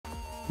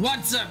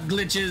What's up,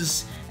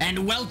 glitches,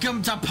 and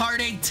welcome to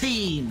part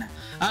 18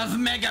 of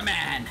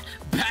Megaman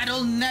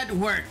Battle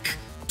Network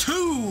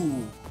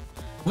 2!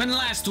 When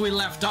last we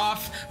left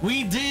off,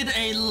 we did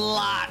a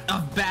lot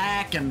of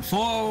back and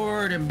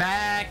forward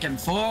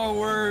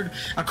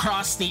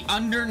across the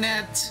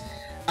Undernet,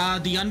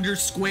 the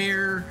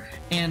Undersquare,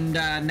 and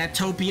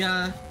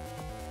Netopia.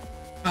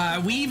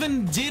 We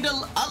even did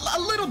a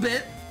little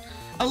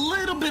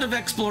bit of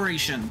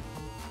exploration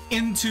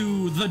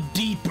into the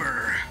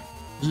deeper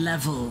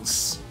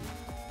levels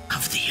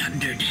of the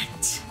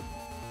Undernet.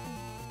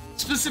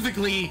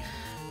 Specifically,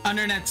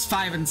 Undernets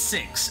 5 and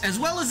 6, as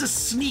well as a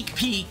sneak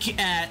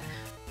peek at,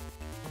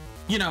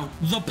 you know,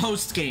 the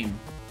post-game.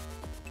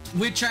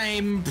 Which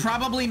I'm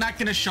probably not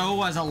going to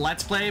show as a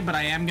Let's Play, but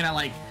I am going to,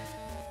 like,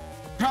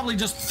 probably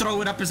just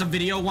throw it up as a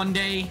video one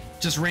day.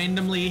 Just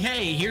randomly,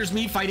 hey, here's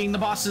me fighting the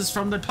bosses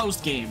from the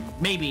post-game.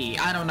 Maybe,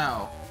 I don't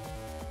know.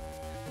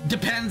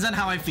 Depends on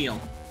how I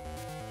feel.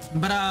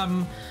 But,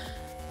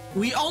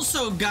 we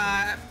also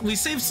we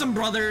saved some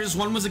brothers.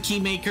 One was a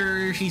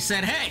keymaker. He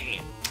said, hey,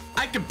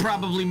 I could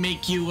probably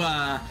make you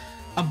a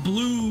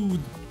blue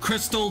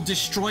crystal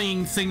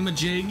destroying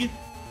thingamajig,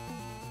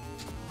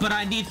 but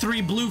I need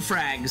 3 blue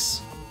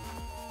frags.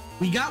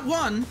 We got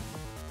 1,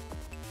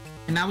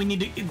 and now we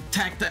need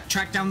to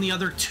track down the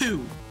other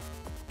 2.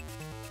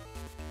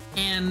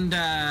 And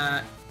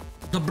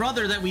the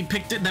brother that we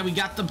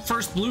got the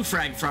first blue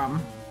frag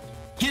from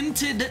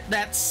hinted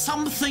that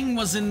something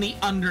was in the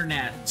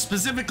Undernet,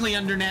 specifically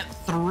Undernet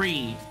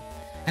 3,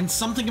 and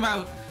something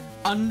about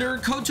under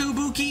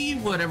Kotobuki,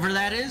 whatever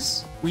that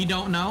is, we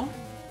don't know.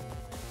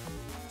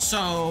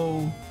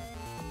 So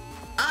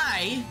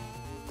I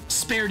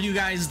spared you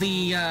guys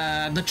the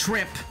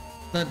trip,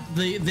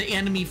 the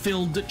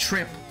enemy-filled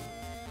trip.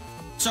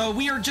 So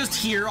we are just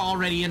here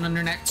already in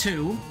Undernet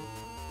 2,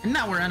 and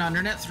now we're in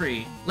Undernet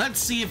 3. Let's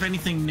see if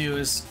anything new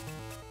is.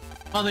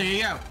 Oh, there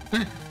you go.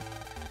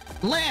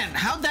 Lan,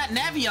 how'd that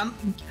Navi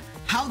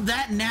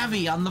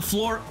on the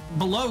floor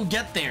below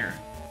get there?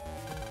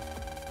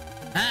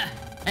 Huh?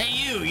 Hey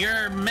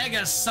you're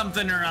Mega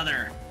something or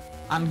other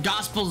on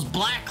Gospel's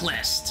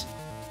blacklist.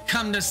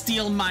 Come to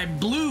steal my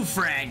blue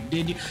frag,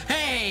 did you?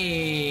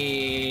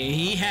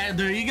 Hey,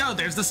 there you go,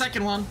 there's the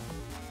second one.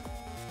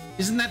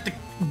 Isn't that the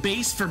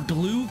base for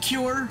blue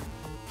cure?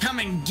 Come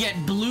and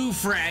get blue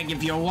frag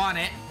if you want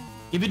it.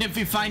 Even if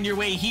you find your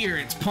way here,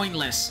 it's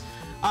pointless.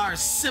 Our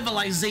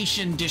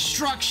civilization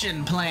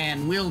destruction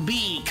plan will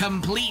be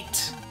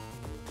complete.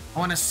 I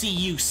want to see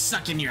you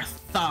sucking your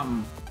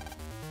thumb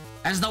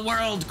as the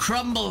world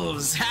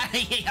crumbles.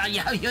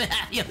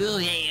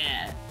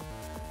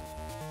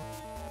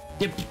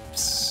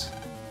 Dips.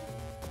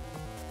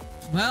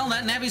 Well,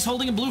 that Navi's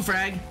holding a blue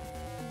frag.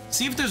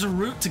 See if there's a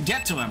route to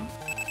get to him.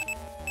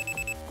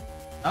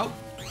 Oh.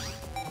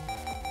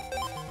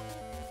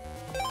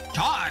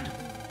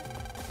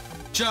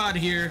 Chod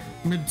here.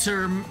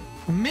 Midterm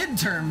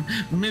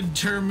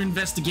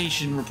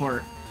investigation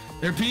report.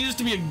 There appears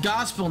to be a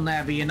gospel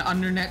Navi in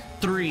Undernet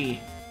 3.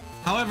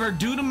 However,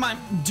 due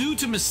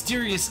to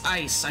mysterious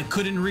ice, I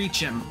couldn't reach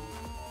him.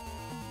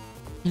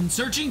 In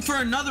searching for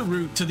another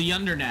route to the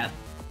Undernet,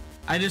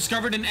 I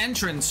discovered an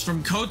entrance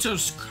from Koto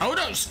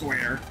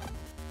Square.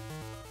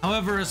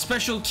 However, a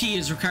special key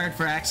is required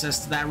for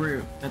access to that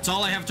route. That's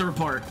all I have to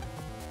report.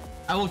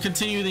 I will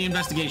continue the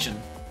investigation.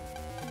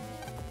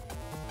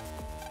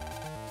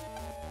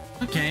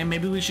 Okay,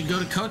 maybe we should go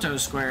to Koto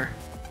Square.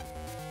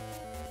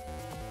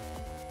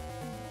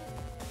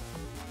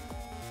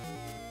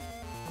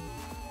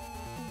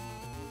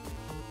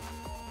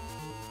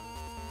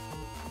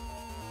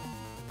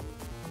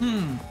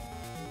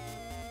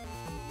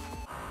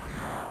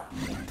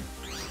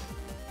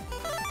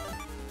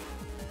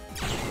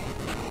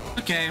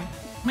 Okay,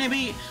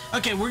 maybe.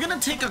 Okay, we're gonna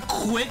take a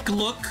quick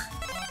look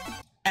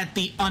at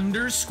the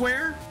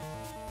Undersquare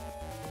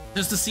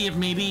just to see if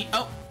maybe.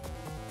 Oh.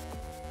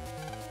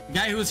 The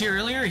guy who was here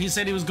earlier, he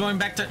said he was going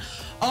back to...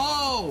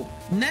 Oh!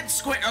 Net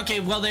Square. Okay,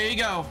 well, there you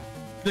go.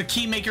 The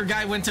keymaker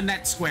guy went to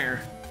Net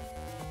Square.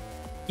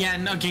 Yeah,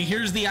 and okay,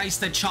 here's the ice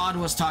that Chod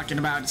was talking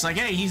about. It's like,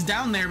 hey, he's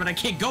down there, but I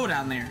can't go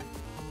down there.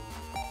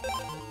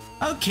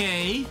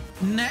 Okay.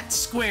 Net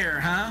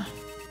Square, huh?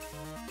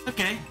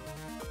 Okay.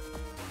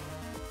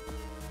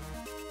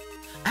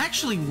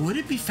 Actually, would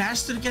it be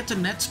faster to get to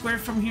Net Square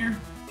from here?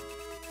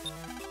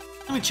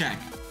 Let me check.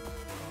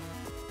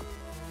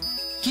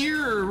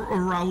 Hear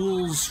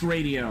Raoul's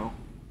radio.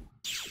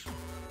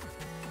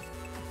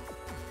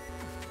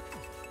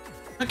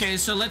 Okay,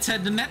 so let's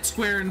head to Net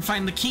Square and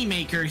find the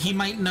keymaker. He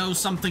might know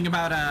something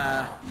about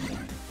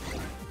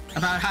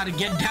how to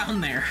get down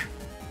there.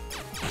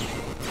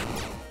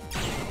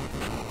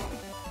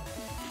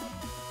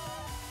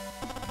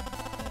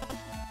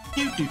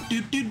 Do do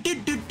do do do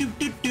do do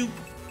do do.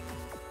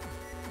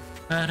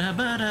 Ba da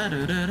ba da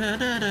da da da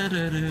da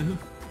da da.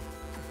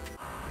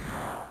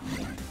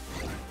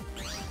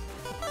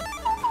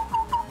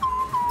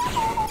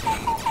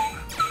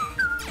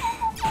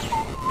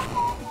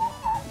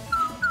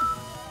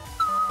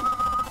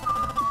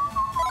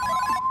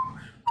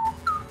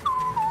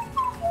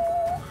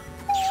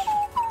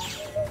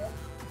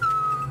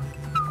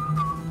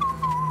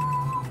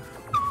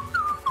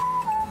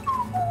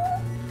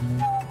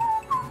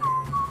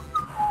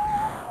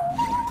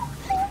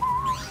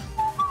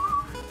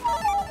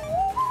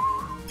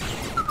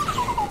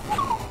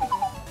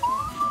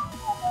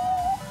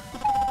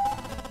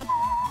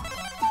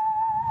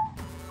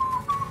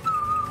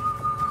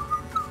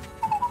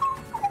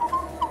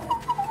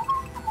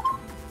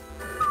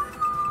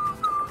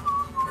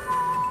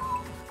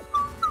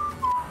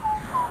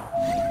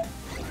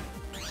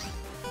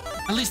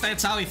 At least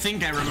that's how I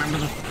think I remember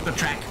the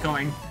track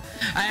going.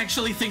 I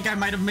actually think I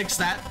might have mixed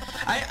that.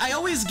 I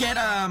always get,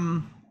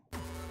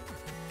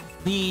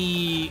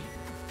 the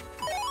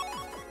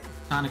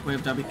Sonic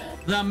Wave W.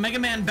 The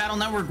Megaman Battle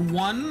Network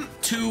 1,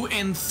 2,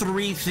 and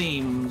 3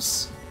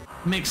 themes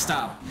mixed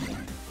up.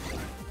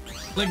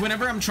 Like,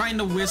 whenever I'm trying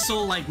to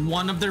whistle, like,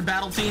 one of their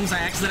battle themes, I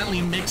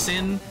accidentally mix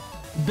in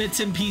bits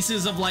and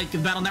pieces of, like,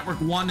 Battle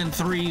Network 1 and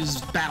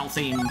 3's battle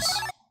themes.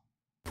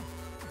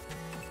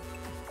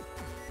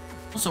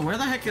 Also, where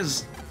the heck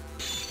is...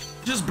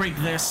 Just break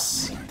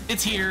this.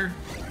 It's here.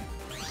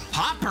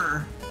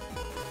 Hopper?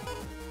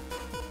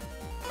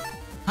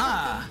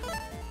 Huh.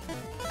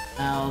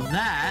 Now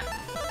that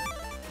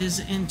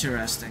is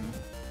interesting.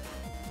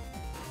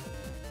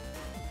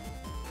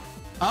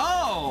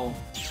 Oh!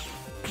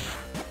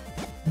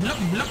 Blup,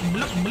 blup,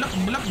 blup, blup,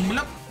 blup,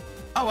 blup.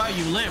 Oh, wow,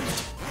 you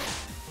lived.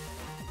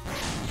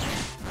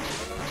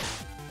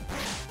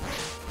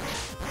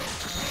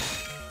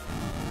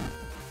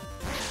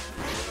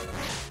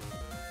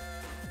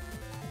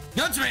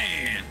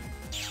 Gunsman!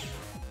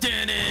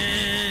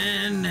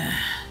 Dun-dun!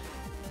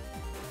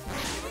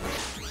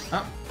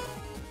 Oh.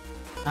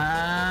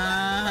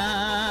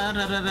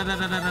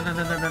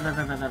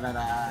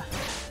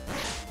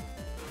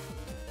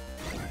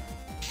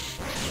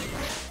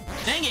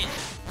 Dang it!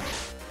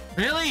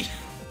 Really?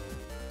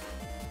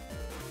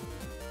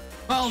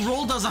 Well,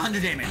 roll does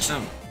 100 damage,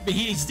 so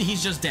he's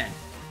just dead.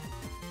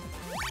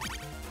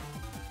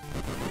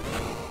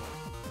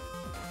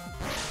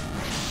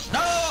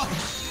 No!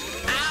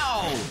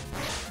 Ow!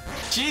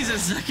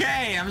 Jesus,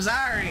 okay, I'm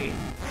sorry.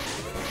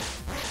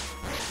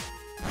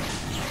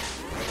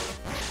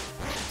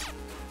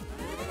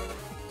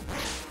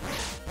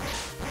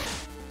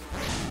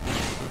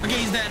 Okay,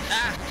 he's dead.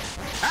 Ah!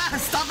 Ah,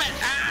 stop it!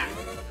 Ah!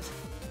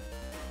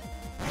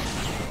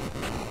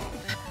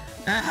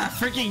 Ah,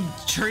 freaking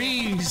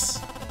trees!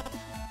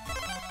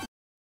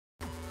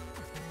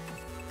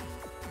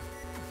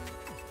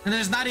 And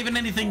there's not even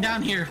anything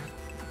down here.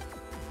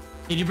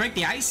 Did you break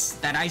the ice?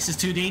 That ice is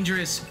too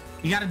dangerous.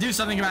 You gotta do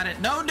something about it.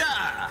 No,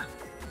 duh!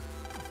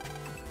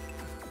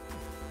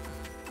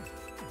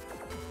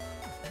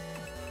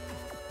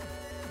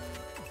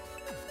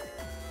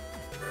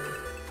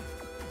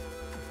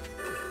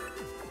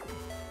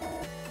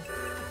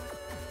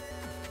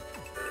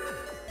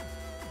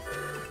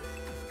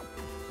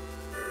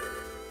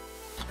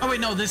 Oh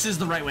wait, no, this is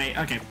the right way.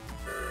 Okay.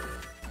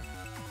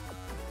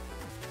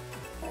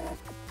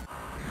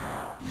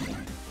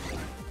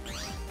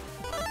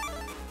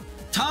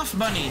 Tough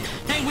Bunny.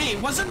 Hey, wait,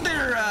 wasn't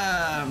there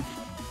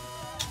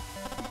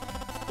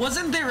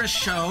a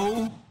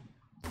show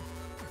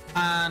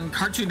on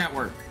Cartoon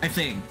Network, I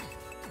think,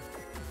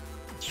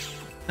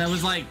 that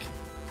was like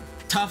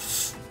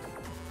Tough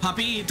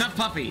Puppy? Tough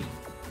Puppy.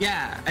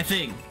 Yeah, I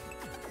think.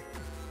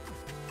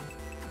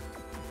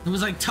 It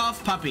was like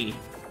Tough Puppy.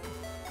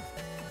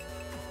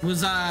 It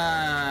was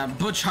a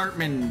Butch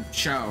Hartman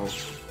show.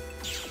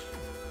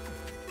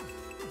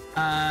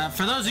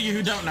 For those of you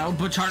who don't know,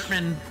 Butch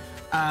Hartman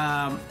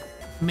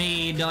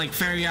made like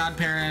Fairy Odd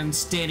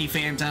Parents, Danny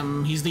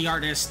Phantom. He's the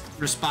artist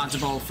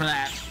responsible for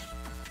that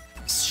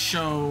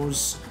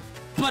shows,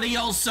 but he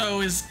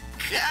also is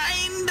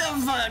kind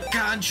of a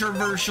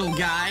controversial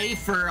guy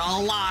for a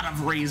lot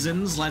of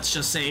reasons. Let's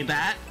just say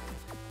that.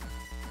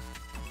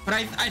 But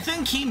I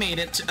think he made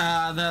it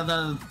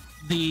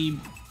the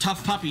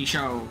Tough Puppy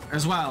show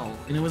as well,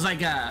 and it was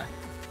like a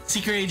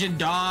secret agent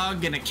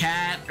dog and a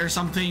cat or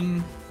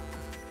something.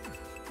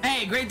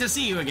 Hey, great to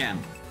see you again.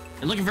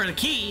 You're looking for the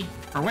key?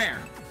 For where?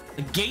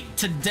 The gate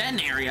to Den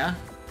area?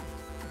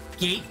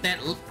 Gate that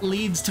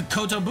leads to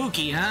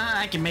Kotobuki, huh?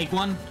 I can make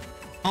one.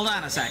 Hold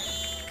on a sec.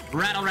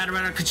 Rattle, rattle,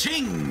 rattle,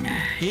 ka-ching!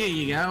 Here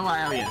you go,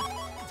 I owe you.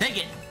 Take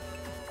it.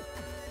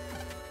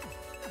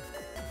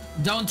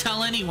 Don't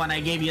tell anyone I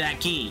gave you that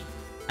key.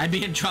 I'd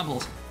be in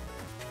trouble.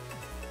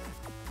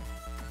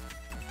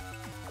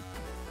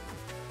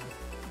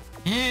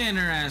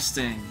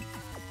 Interesting.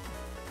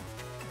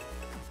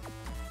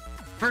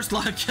 First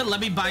luck, let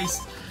me buy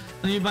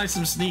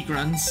some sneak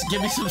runs.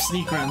 Give me some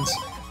sneak runs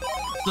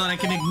so that I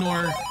can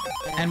ignore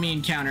enemy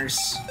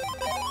encounters.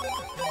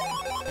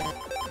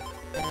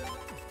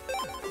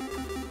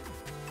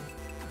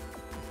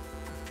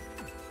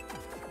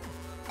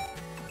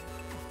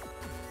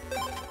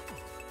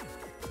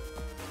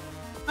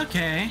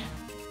 Okay.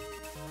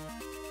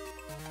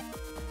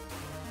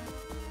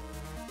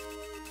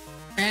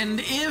 And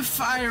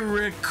if I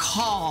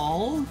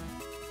recall,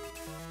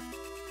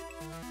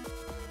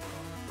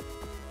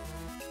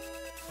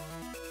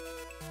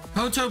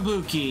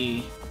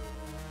 Kotobuki.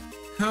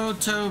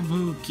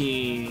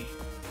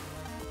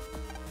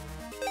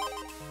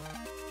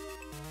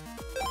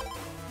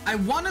 I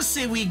want to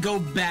say we go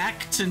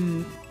back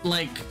to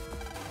like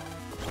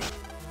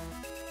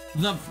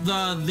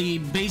the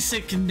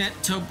basic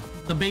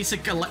the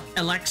basic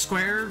elect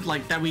square,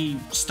 like that we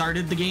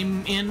started the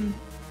game in,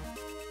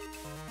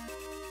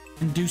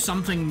 and do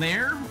something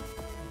there,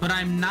 but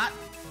I'm not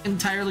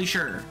entirely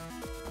sure.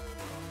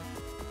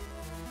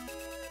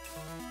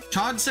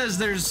 Chod says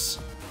there's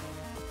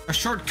a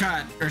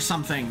shortcut or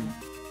something.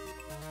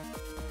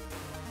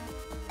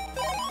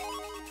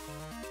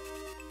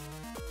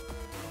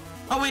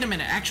 Oh, wait a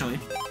minute, actually.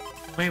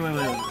 Wait.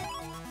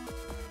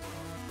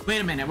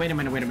 Wait a minute.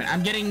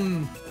 I'm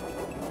getting...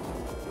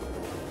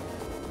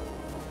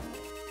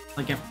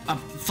 like a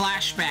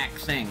flashback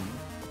thing.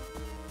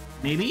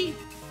 Maybe?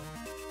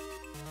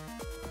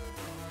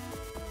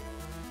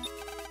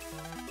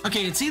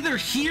 Okay, it's either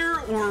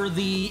here or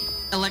the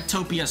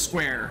Electopia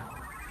Square.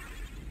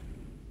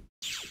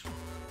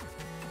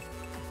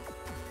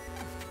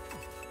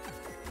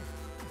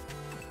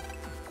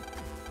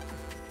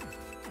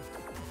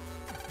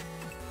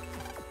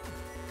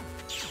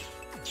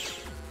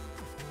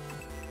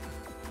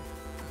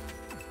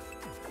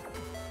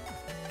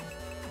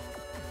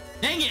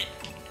 Dang it!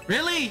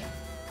 Really?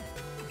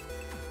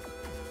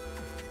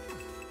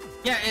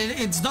 Yeah,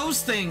 it's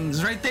those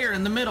things right there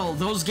in the middle,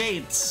 those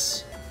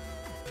gates.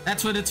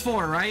 That's what it's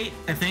for, right?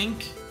 I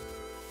think.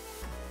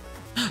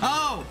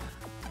 Oh!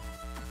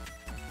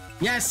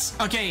 Yes,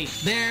 okay,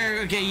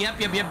 there, okay, yep.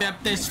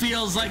 This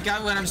feels like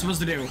what I'm supposed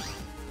to do.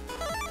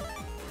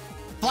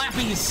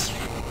 Flappies!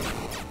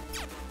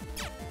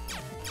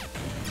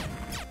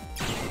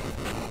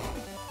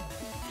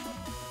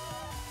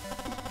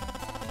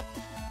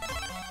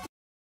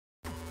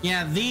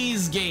 Yeah,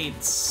 these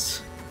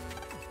gates.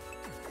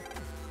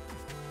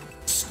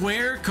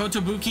 Square,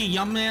 Kotobuki,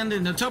 Yumland,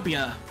 and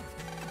Utopia.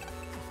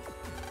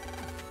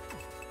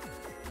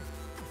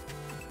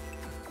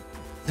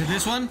 Is it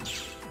this one?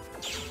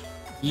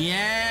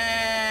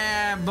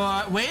 Yeah,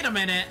 but wait a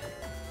minute.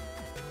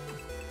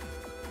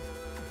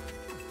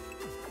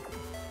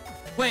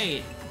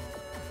 Wait.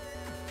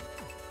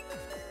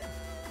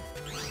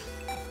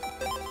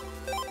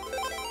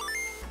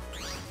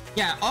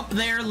 Yeah, up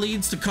there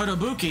leads to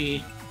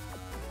Kotobuki.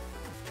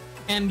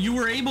 And you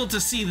were able to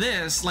see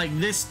this, like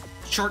this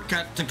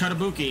shortcut to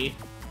Kotobuki.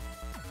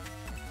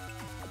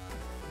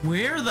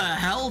 Where the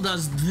hell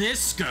does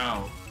this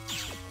go?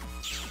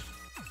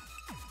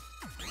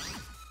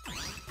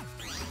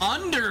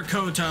 Under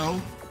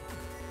Koto?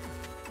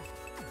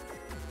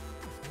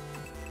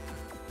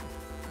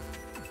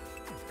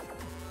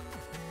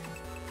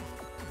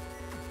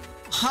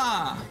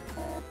 Huh.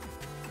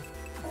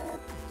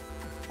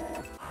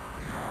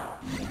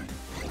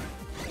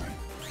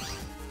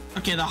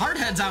 Okay, the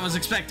hardheads I was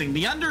expecting.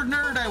 The under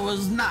nerd I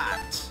was not.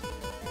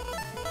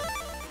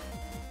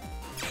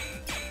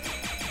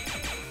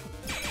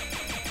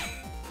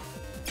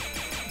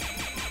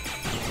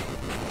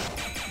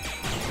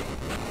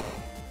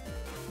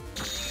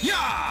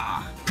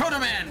 Yeah! Proto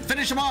Man,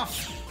 finish him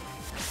off.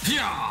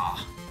 Yeah.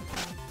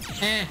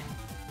 Eh.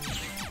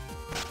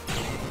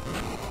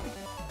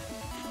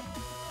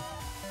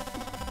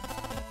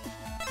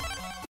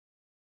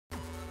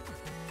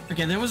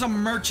 Okay, there was a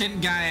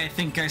merchant guy I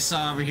think I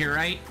saw over here,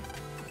 right?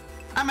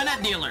 I'm a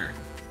net dealer.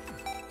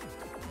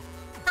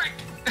 Frick!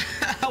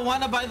 I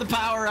want to buy the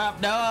power up.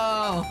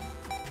 No.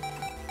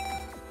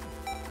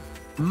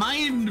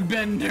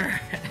 Mindbender.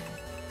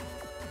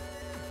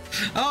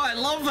 Oh, I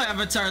love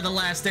Avatar: The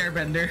Last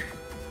Airbender.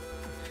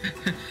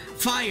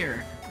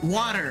 Fire,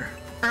 water,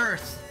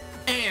 earth,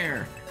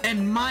 air,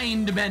 and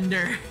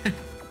Mindbender.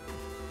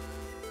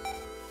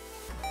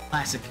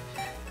 Classic.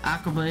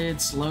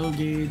 Aquablade, slow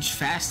gauge,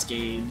 fast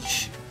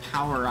gauge,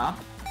 power up.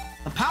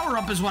 The power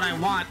up is what I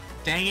want.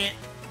 Dang it.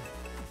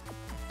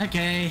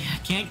 Okay,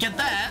 can't get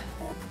that.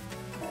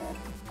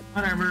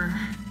 Whatever.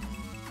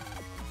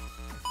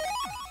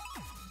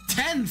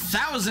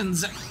 10,000.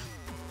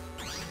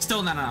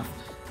 Still not enough.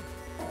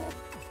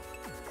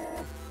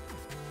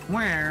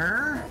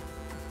 Where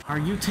are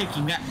you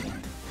taking that?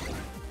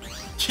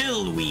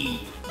 Kill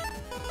weed.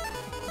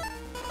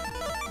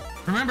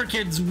 Remember,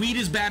 kids, weed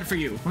is bad for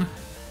you.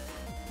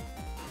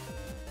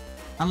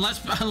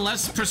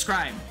 Unless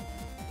prescribed.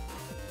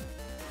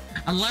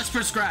 Unless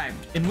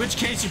prescribed. In which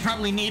case you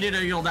probably need it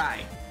or you'll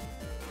die.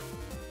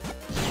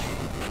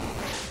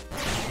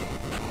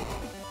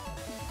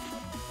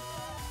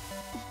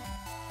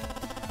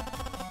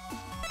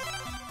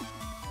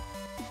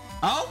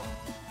 Oh?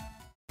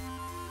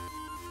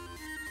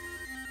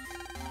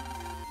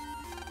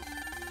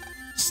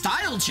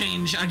 Style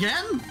change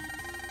again?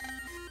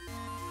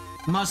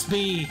 Must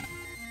be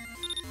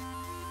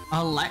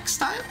Elect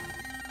style?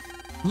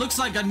 Looks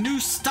like a new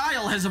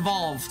style has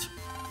evolved.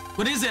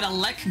 What is it?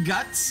 Elect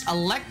Guts?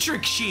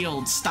 Electric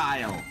Shield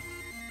style.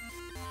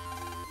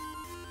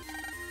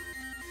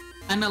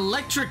 An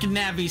electric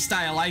Navi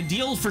style,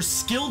 ideal for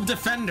skilled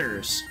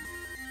defenders.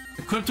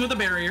 Equipped with a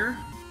barrier.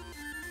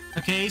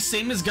 Okay,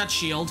 same as Gut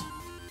Shield.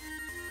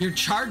 Your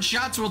charge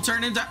shots will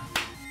turn into...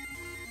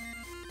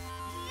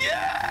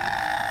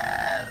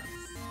 Yes!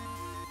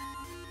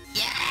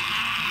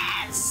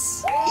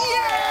 Yes!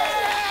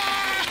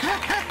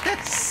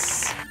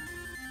 Yes!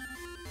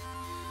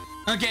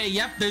 Okay,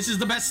 yep, this is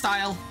the best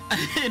style,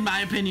 in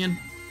my opinion.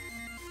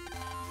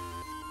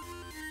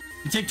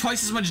 You take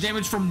twice as much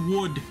damage from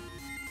wood.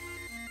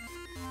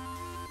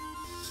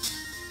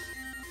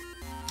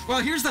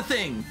 Well, here's the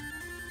thing.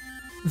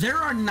 There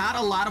are not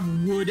a lot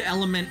of wood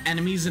element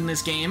enemies in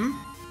this game,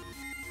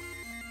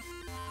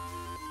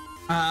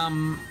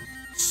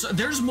 So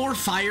there's more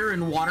fire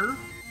and water.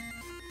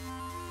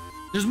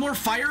 There's more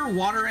fire,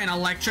 water, and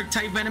electric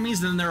type enemies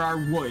than there are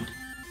wood.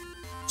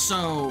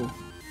 So,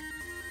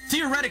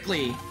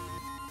 theoretically,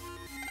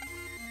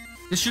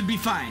 this should be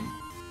fine.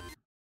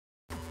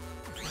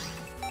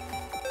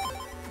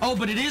 Oh,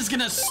 but it is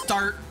gonna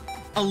start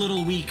a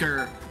little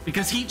weaker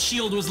because Heat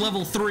Shield was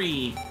level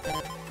 3.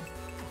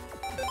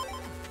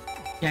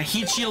 Yeah,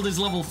 Heat Shield is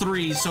level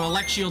 3, so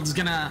Elect Shield is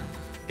gonna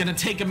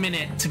take a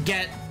minute to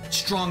get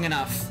strong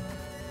enough.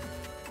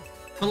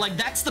 But like,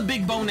 that's the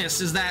big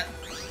bonus, is that...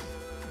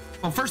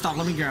 Well, first off,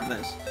 let me grab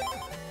this.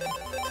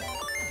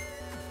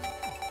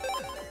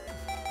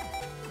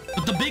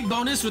 But the big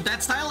bonus with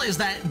that style is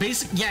that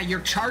yeah, your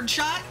charge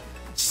shot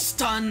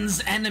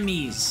stuns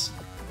enemies,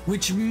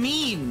 which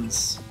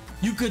means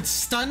you could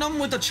stun them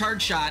with a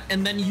charge shot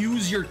and then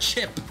use your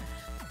chip,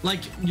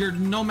 like your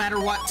no matter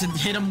what, to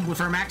hit them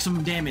for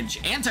maximum damage.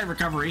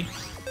 Anti-recovery.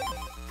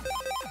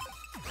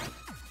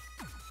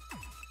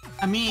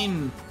 I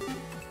mean,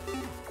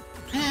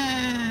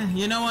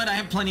 you know what? I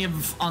have plenty of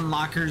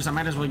unlockers. I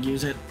might as well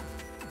use it.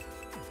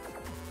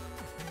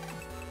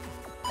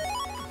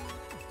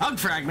 Bug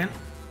fragment.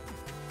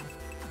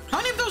 How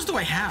many of those do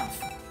I have?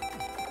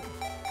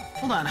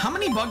 Hold on. How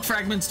many bug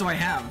fragments do I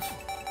have?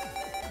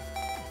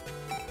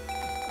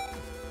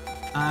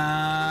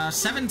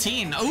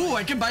 17. Oh,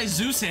 I could buy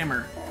Zeus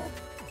Hammer.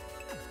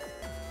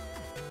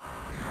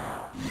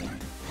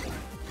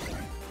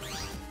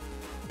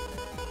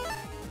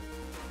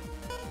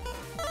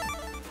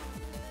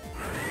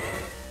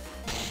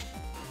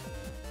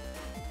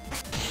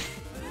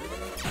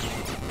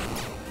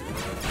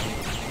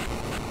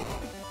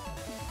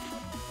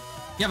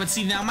 Yeah, but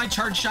see, now my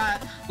charge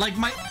shot, like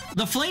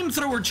the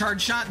flamethrower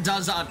charge shot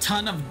does a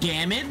ton of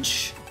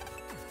damage.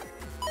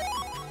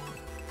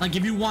 Like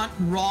if you want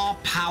raw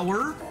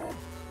power.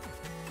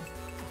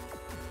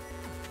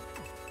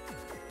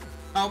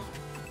 Oh.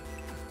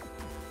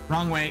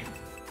 Wrong way.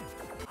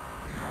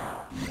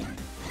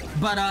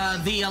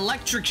 But the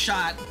electric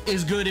shot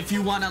is good if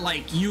you want to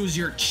like use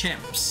your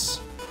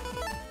chips.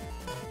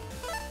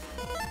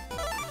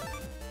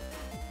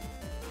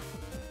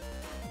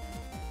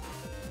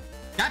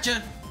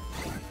 Gotcha.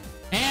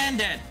 And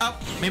dead. Oh,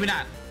 maybe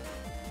not.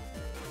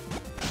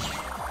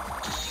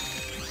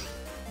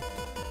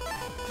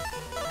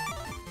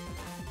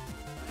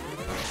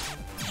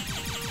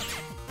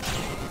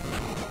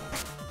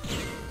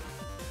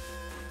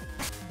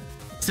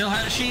 Still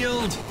had a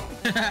shield.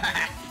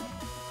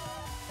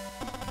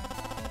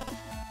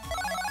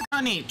 Oh,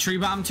 neat. Tree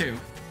bomb too.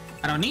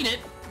 I don't need it,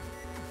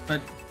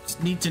 but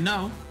just need to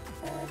know.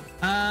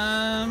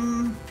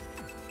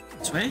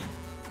 This way.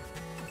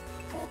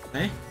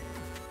 Okay.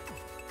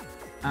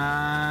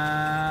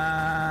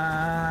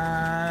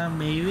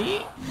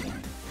 Maybe?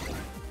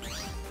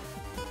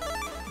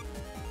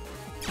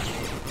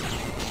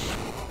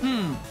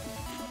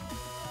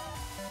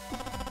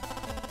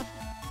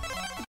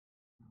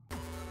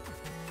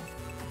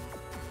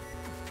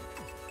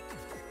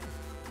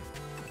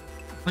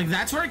 Like,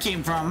 that's where it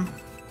came from.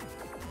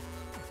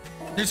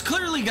 There's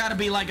clearly got to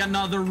be, like,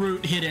 another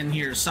route hidden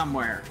here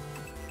somewhere.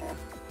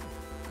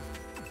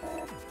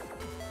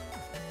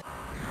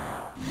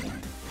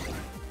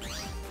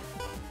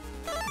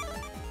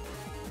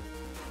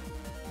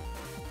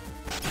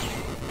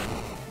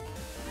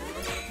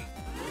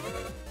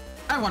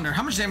 I wonder,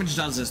 how much damage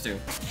does this do?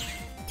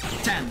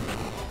 10.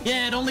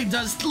 Yeah, it only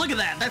does... Look at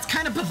that. That's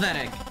kind of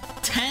pathetic.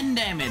 10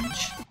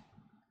 damage.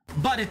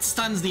 But it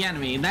stuns the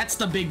enemy. That's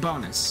the big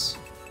bonus.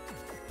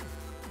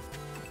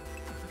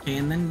 Okay,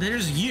 and then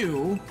there's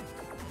you.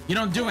 You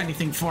don't do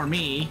anything for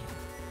me.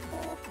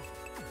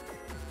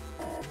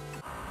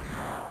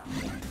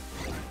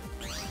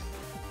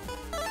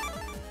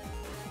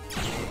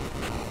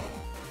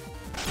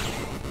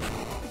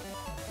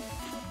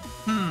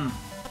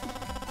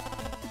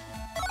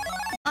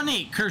 Oh,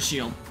 neat. Curse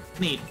shield.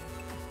 Neat.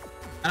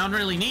 I don't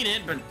really need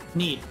it, but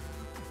neat.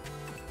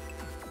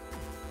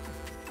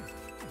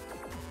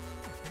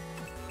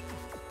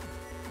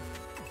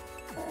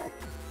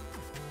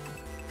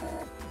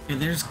 Okay,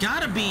 there's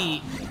gotta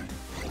be...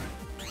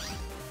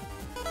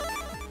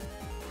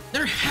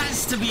 There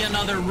has to be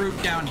another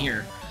route down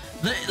here.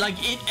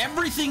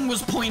 Everything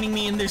was pointing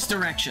me in this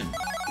direction.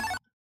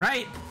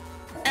 Right?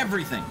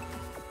 Everything.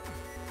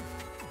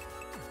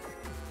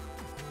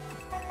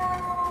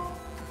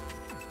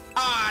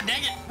 Ah,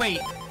 dang it! Wait.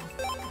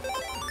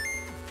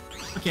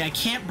 Okay, I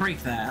can't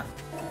break that.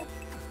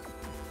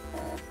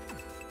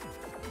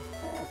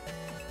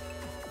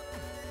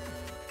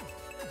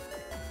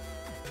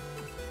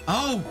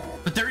 Oh,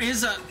 but there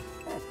is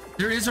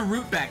a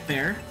route back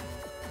there.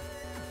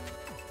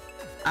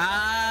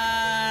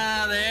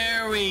 Ah,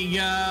 there we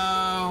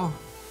go.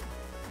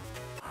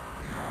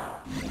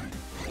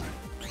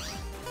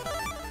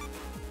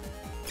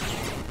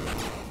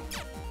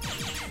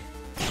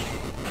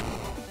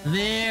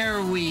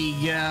 There we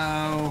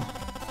go.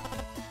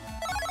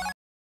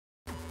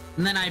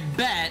 And then I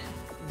bet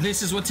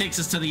this is what takes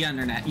us to the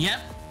internet.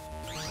 Yep.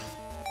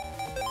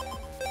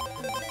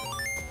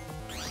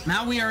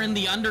 Now we are in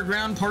the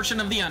underground portion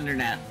of the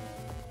undernet.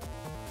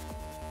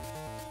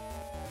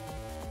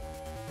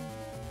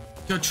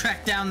 Go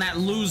track down that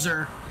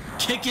loser,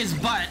 kick his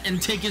butt,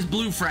 and take his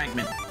blue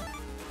fragment.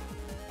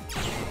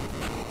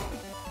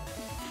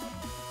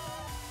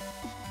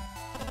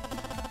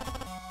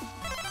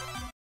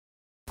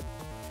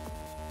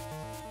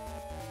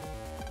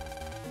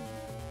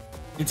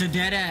 It's a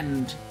dead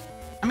end.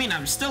 I mean,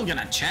 I'm still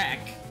gonna check.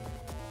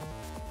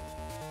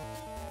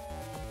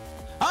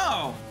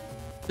 Oh!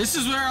 This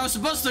is where I was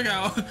supposed to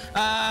go.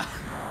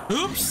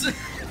 Oops.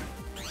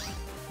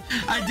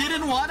 I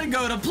didn't want to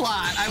go to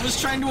plot. I was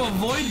trying to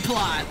avoid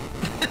plot.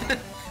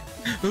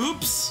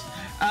 Oops.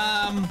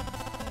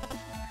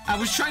 I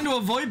was trying to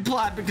avoid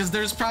plot because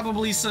there's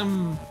probably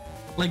some,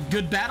 like,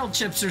 good battle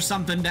chips or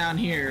something down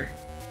here.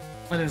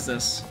 What is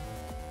this?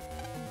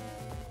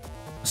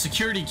 A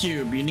security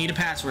cube. You need a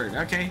password.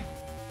 Okay.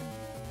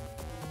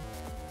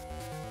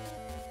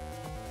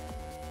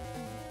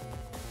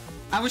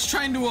 I was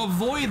trying to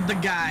avoid the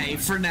guy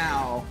for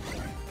now,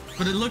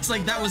 but it looks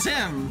like that was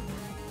him.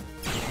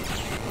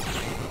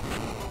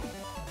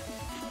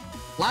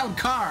 Loud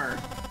car.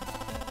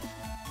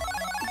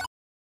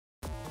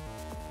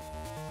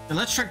 Now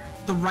let's check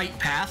the right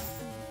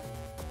path.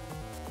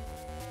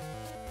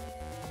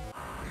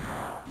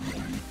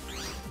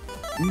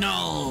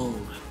 No,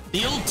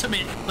 the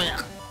ultimate.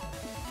 Blech.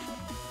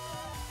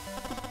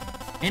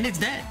 And it's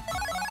dead.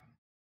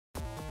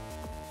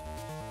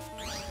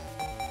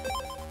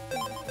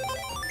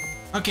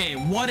 Okay,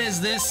 what is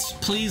this?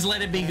 Please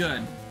let it be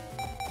good.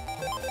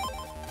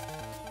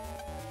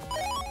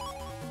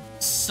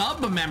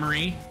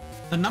 Sub-memory.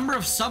 The number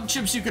of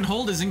sub-chips you can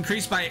hold is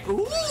increased by...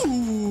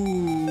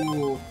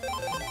 Ooh!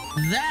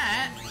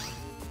 That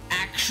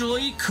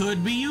actually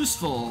could be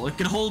useful. It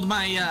could hold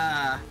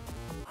my,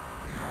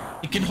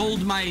 It can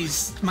hold my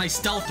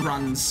stealth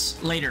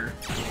runs later.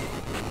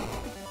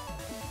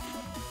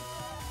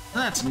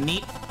 That's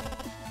neat.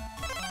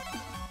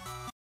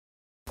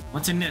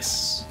 What's in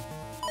this?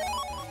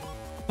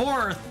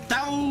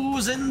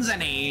 4,000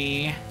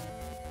 zenny.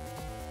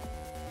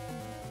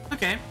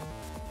 Okay.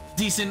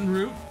 Decent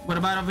route. What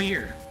about over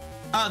here?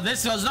 Oh,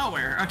 this goes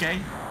nowhere. Okay.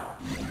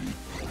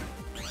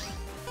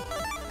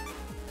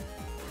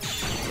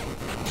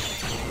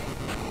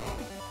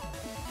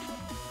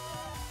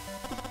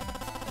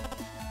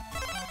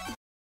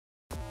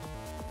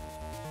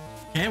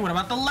 Okay, what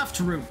about the left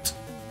route?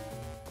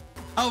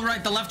 Oh,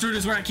 right, the left route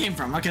is where I came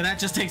from. Okay, that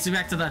just takes me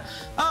back to the...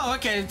 Oh,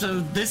 okay, so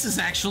this is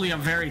actually a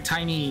very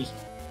tiny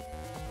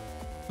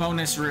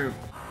bonus route.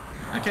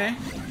 Okay.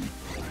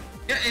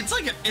 Yeah, it's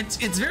like...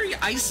 It's very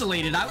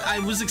isolated. I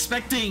was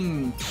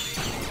expecting...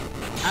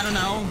 I don't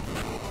know...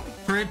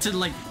 For it to,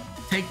 like,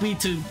 take me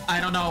to,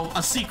 I don't know,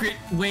 a secret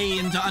way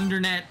into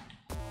Undernet...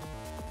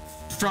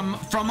 From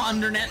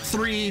Undernet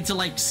 3 to,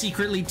 like,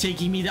 secretly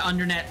taking me to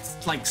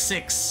Undernet, like,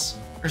 6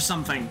 or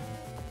something.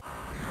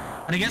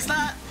 But I guess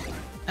not.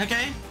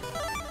 Okay.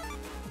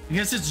 I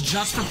guess it's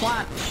just for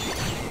plot.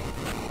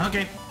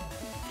 Okay.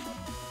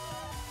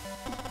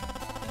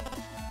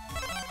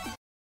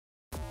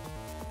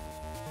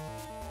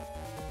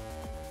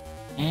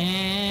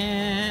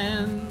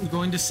 And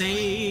going to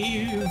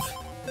save.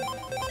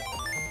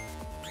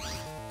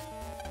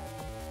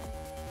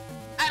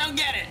 I don't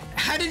get it.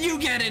 How did you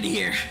get in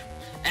here?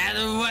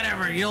 And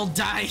whatever, you'll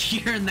die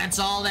here and that's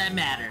all that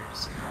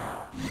matters.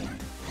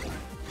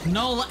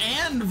 Null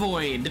and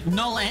void.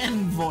 Null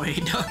and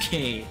void.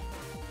 Okay.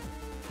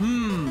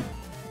 Okay,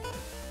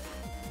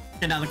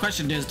 now the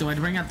question is, do I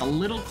bring out the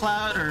little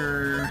cloud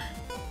or...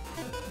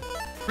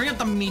 Bring out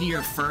the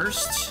meteor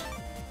first.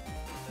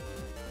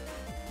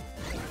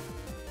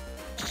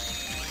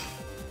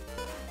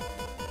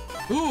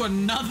 Ooh,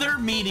 another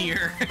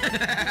meteor.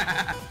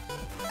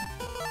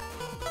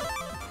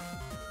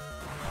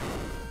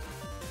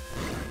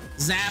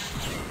 Zap.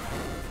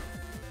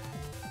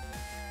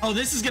 Oh,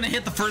 this is gonna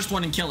hit the first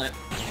one and kill it.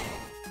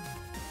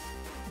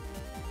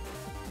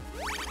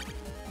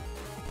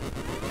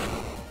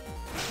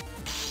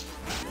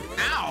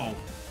 Ow!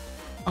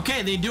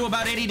 Okay, they do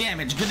about 80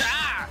 damage. Good.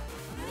 Ah!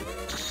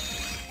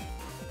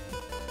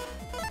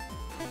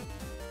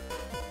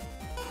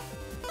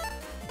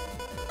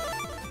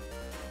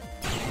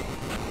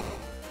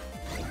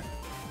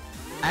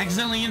 I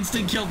accidentally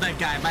instant killed that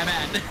guy, my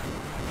bad.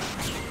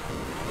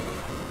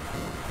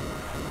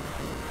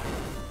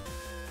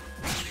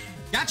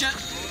 Gotcha!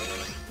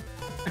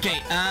 Okay,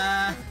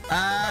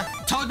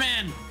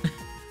 Toadman!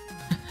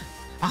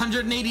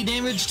 180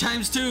 damage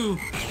times 2.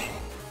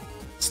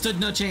 Stood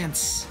no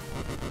chance.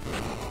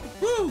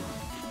 Woo!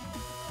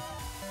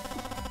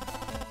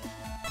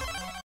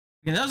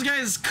 Okay, those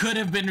guys could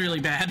have been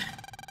really bad.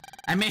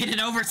 I made an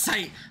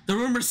oversight. The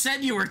rumor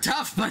said you were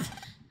tough, but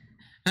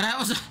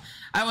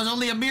I was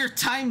only a mere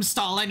time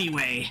stall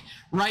anyway.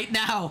 Right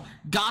now,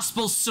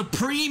 Gospel's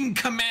Supreme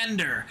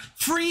Commander,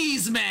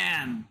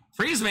 FREEZEMAN!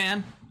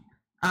 FREEZEMAN?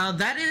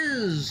 That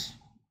is...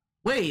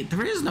 Wait,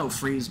 there is no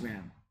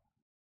FREEZEMAN.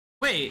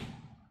 Wait.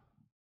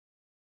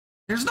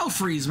 There's no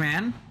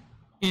FREEZEMAN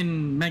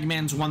in Mega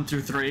Man's 1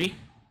 through 3.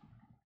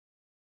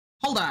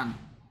 Hold on.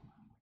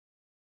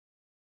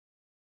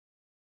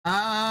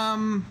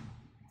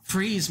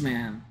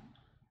 FREEZEMAN.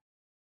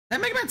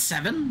 That Megaman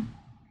 7?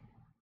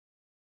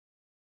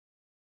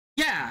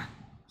 Yeah.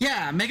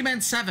 Yeah,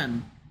 Megaman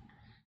 7.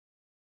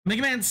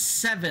 Megaman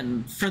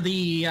 7 for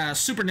the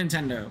Super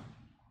Nintendo.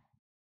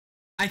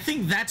 I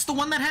think that's the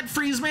one that had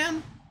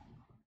FREEZEMAN?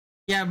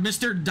 Yeah,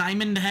 Mr.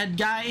 Diamond Head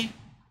guy.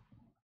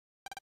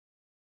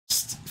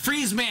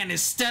 FREEZEMAN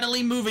is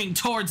steadily moving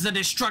towards the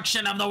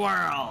destruction of the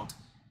world.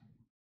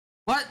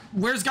 What?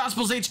 Where's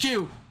Gospel's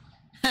HQ?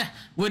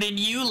 Wouldn't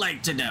you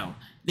like to know?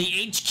 The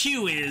HQ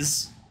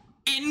is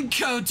in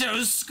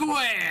Koto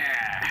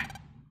Square.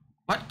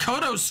 What?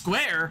 Koto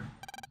Square?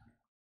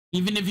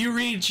 Even if you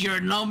reach,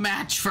 you're no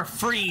match for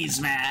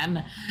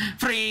FREEZEMAN.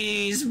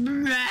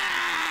 FREEZEMAN!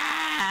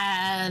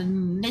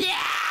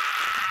 Yeah!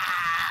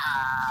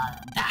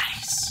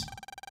 Nice.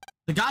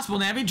 The Gospel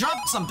Navy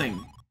dropped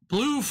something.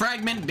 Blue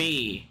Fragment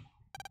B.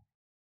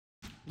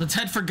 Let's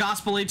head for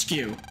Gospel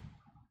HQ.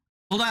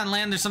 Hold on,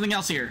 Lan, there's something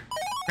else here.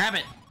 Grab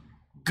it.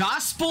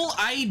 Gospel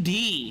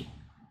ID.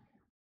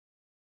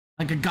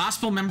 Like a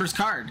Gospel member's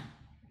card.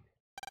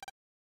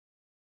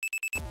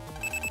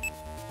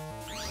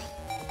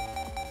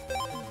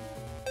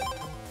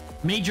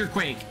 Major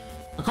quake.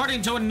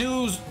 According to a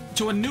new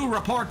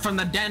report from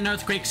the Den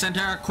Earthquake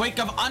Center, a quake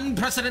of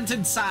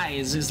unprecedented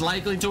size is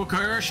likely to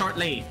occur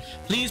shortly.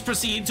 Please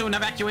proceed to an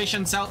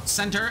evacuation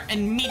center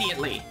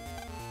immediately.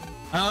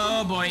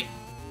 Oh boy.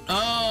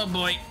 Oh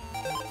boy.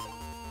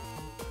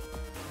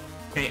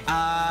 Okay,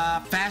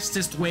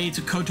 fastest way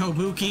to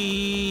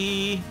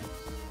Kotobuki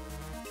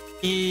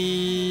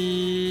is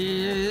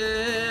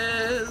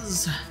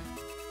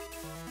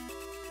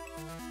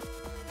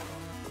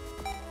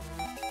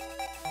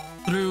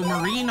through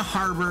Marine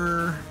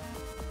Harbor,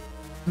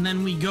 and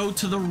then we go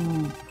to the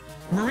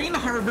Marine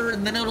Harbor,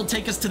 and then it'll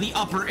take us to the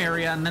upper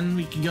area, and then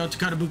we can go to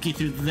Kotobuki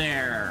through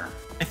there,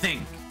 I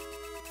think.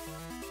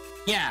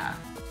 Yeah.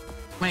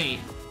 Wait.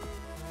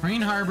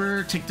 Marine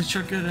Harbor, take the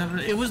shortcut.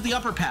 It was the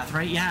upper path,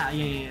 right? Yeah,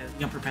 the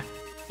upper path.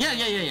 Yeah.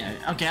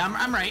 Okay,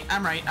 I'm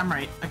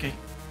right. Okay.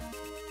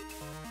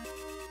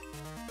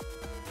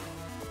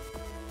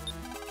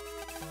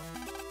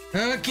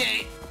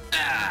 Okay.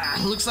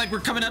 Looks like we're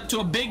coming up to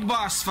a big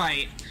boss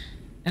fight,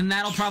 and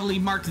that'll probably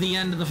mark the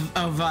end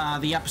of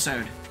the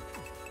episode.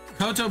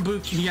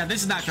 Kotobuki. Yeah,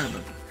 this is not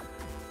Kotobuki.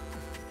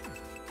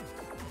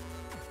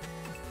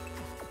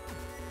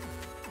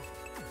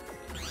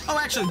 Oh,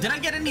 actually, did I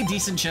get any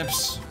decent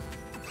chips?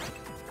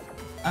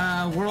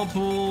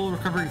 Whirlpool,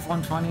 recovery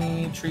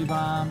 120, tree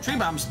bomb. Tree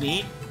bomb's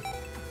neat.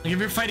 Like, if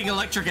you're fighting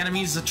electric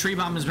enemies, the tree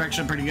bomb is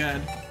actually pretty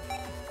good.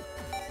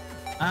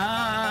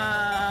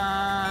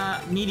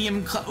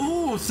 Medium cloud.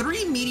 Ooh,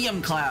 3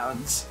 medium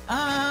clouds.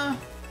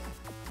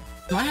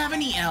 Do I have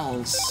any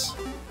L's?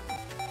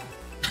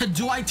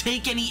 Do I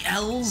take any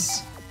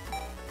L's?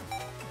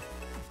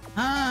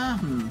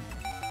 I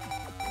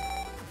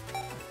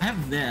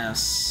have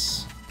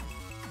this.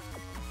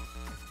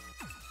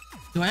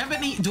 Do I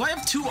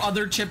have 2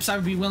 other chips I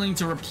would be willing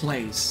to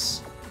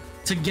replace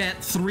to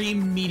get 3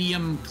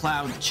 medium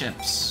cloud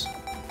chips?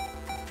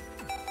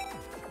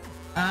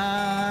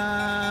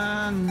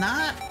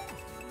 Not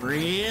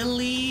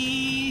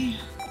really.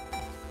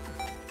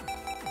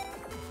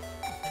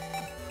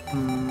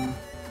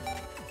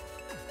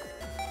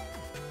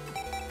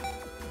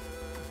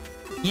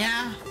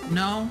 Yeah,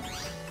 no.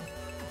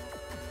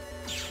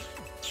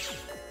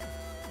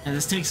 And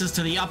this takes us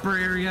to the upper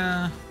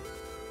area.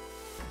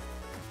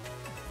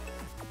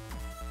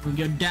 We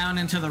go down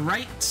and to the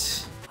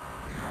right.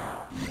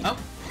 Oh.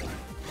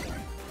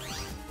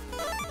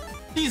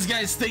 These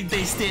guys think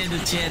they stand a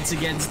chance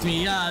against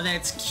me. Oh,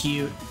 that's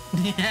cute.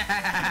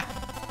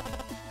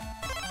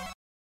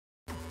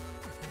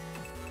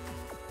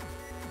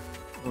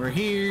 We're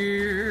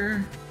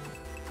here.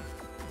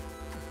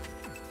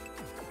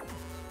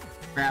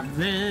 Grab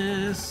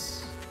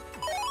this.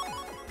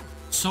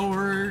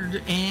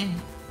 Sword and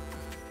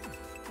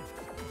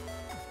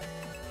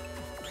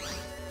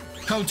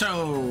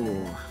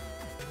Koto.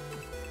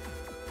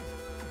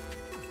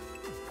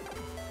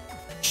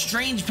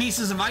 Strange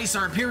pieces of ice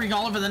are appearing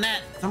all over the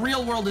net. The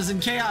real world is in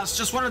chaos.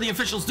 Just what are the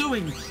officials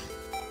doing?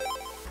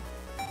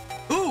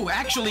 Ooh,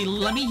 actually,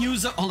 let me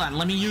use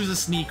a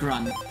sneak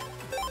run.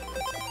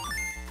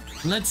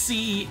 Let's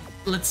see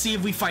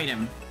if we fight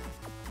him.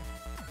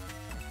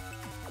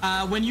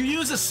 When you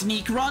use a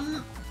sneak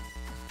run,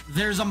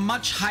 there's a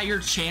much higher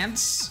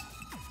chance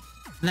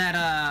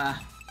that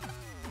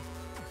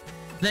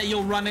that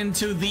you'll run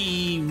into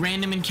the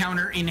random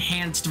encounter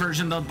enhanced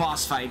version of the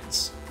boss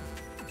fights.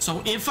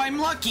 So if I'm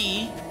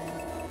lucky,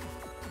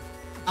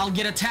 I'll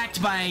get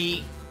attacked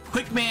by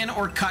Quickman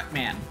or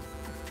Cutman.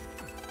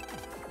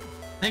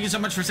 Thank you so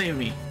much for saving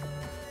me.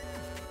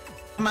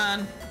 Come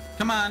on.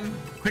 Come on.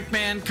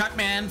 Quickman,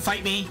 Cutman,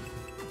 fight me.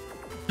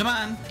 Come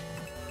on.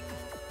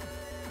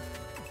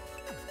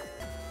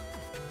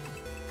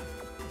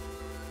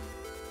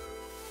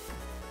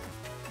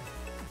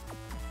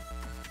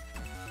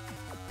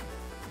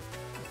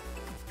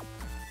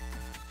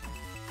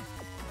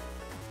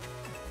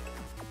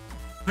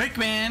 Quick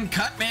man,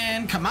 cut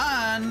man, come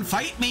on,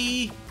 fight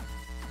me.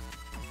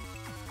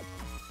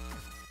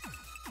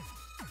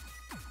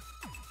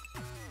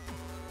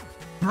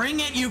 Bring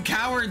it, you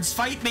cowards,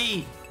 fight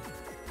me.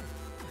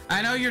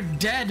 I know you're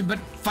dead, but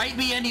fight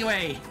me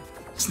anyway.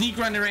 Sneak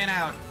run ran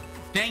out.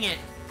 Dang it.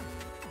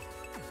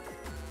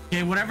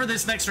 Okay, whatever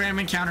this next random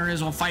encounter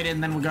is, we'll fight it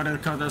and then we'll go to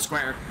Kodo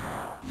Square.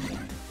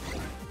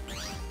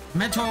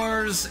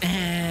 Mentors,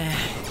 man,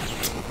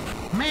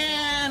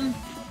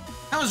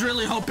 I was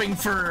really hoping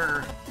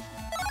for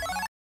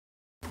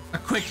a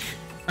quick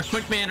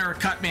man or a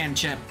cut man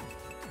chip.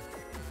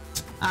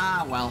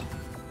 Ah, well.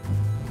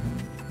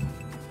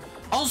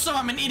 Also,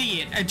 I'm an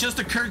idiot. It just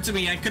occurred to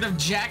me I could have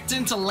jacked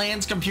into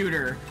Land's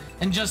computer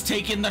and just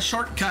taken the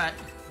shortcut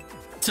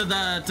to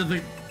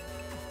the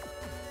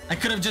I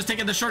could have just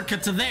taken the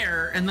shortcut to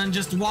there and then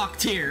just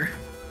walked here.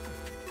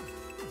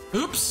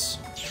 Oops.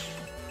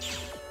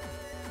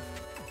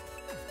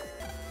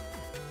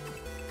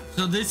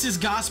 So this is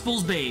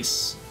Gospel's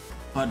base,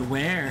 but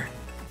where?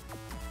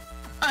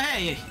 Oh,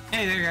 hey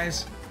there,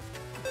 guys.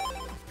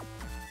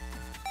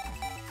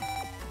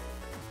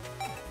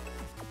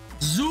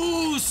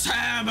 Zeus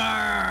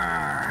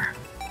Hammer!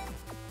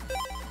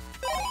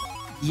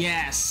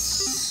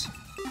 Yes.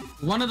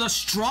 One of the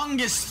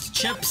strongest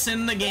chips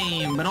in the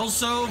game, but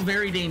also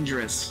very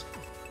dangerous.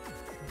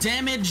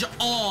 Damage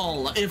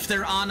all if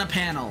they're on a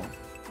panel.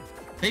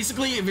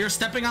 Basically, if you're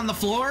stepping on the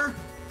floor,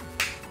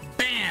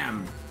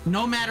 bam!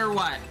 No matter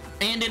what.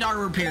 And it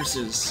armor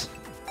pierces.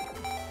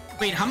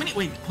 Wait, how many?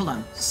 Wait, hold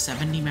on.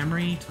 70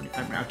 memory?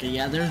 25 memory? Okay,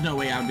 yeah, there's no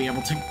way I would be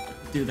able to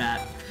do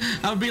that.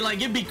 I would be like,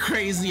 it'd be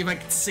crazy if I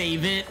could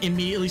save it,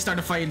 immediately start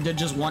a fight, and then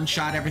just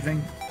one-shot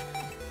everything.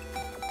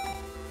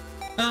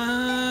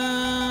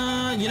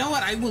 You know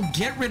what? I will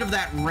get rid of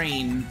that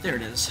rain. There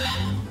it is.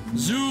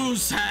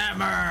 Zeus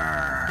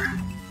Hammer!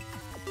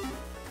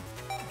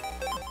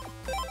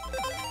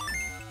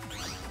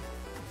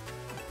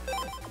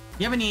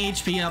 You have any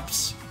HP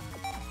ups?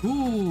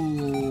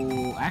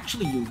 Ooh,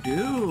 actually you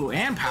do.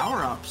 And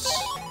power-ups.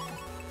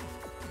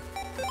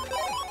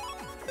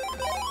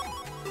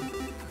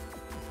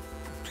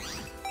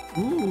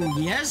 Ooh,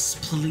 yes,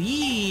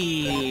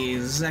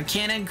 please. I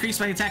can't increase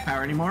my attack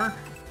power anymore.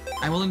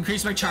 I will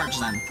increase my charge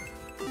then.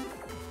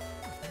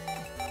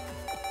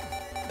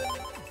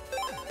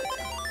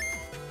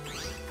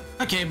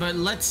 Okay, but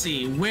let's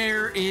see.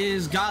 Where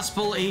is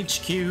Gospel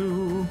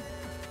HQ?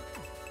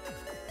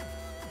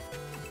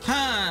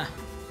 Huh.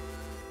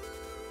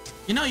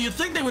 You know, you'd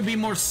think they would be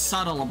more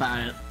subtle about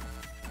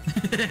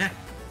it.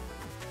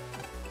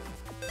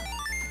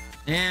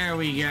 There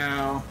we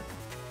go.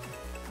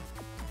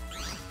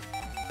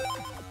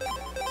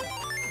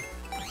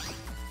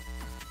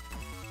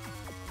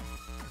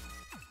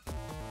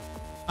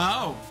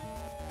 Oh.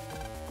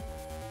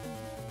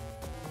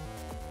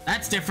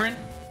 That's different.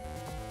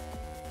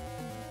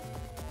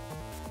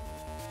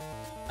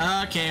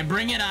 Okay,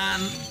 bring it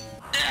on.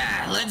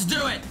 Yeah, let's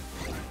do it.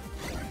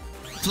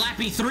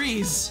 Flappy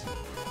threes.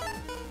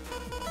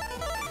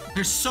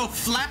 They're so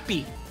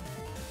flappy.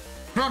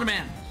 Proto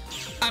Man,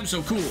 I'm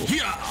so cool.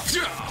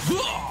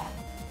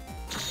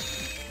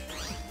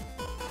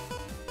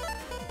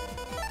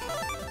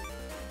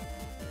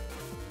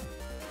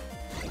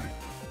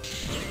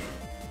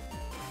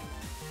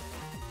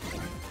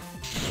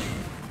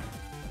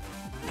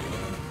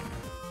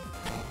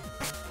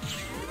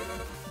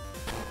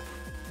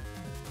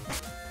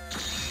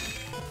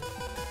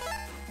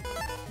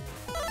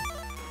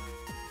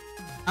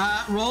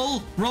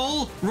 Roll,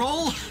 roll,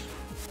 roll.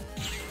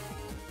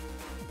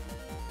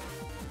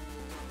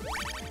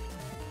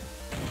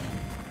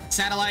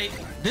 Satellite.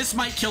 This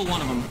might kill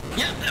one of them.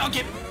 Yeah,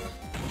 okay.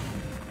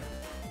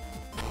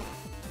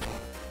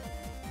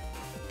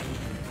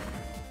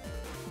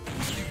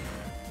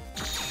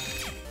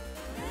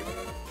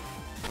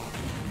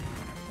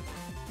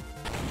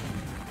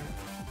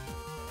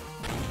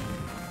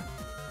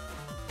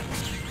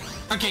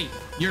 Okay,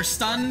 you're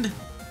stunned.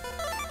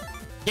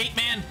 Gate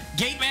man,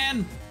 gate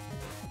man.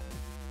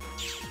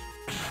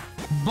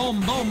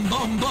 Boom, boom,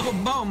 boom,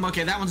 boom, boom.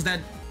 Okay, that one's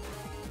dead.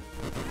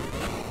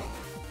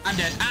 I'm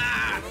dead.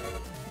 Ah!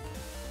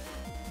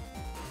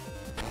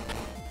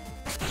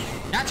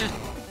 Gotcha.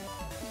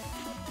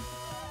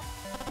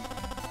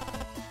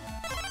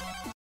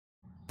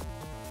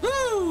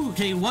 Woo!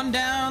 Okay, one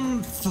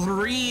down,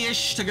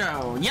 3-ish to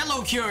go.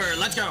 Yellow cure,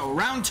 let's go.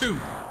 Round 2.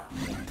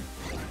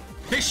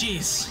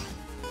 Fishies.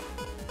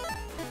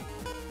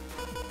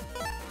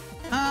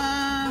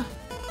 I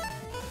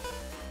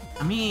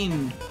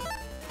mean...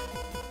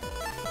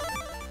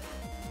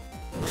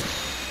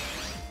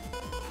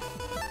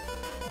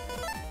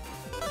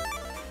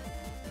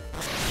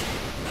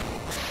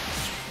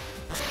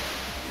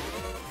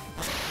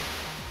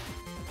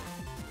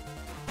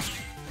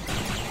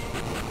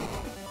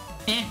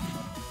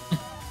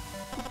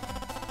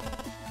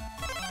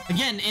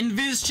 Again,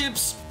 Invis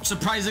chips,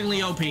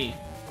 surprisingly OP.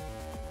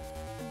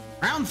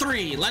 Round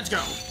 3, let's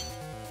go.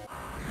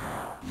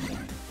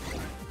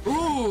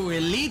 Ooh,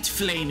 Elite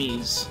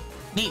Flamies.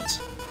 Neat.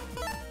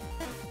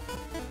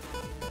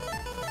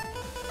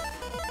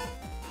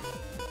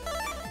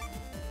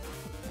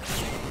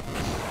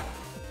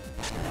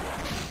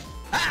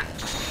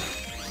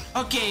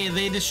 Okay,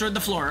 they destroyed the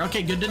floor.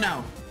 Okay, good to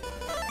know.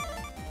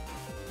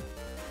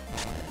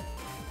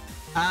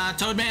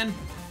 Toadman,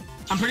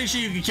 I'm pretty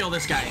sure you can kill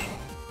this guy.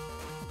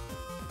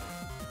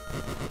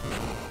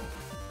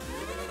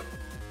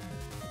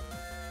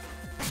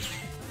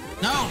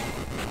 No!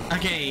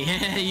 Okay,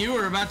 you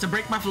were about to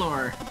break my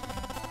floor.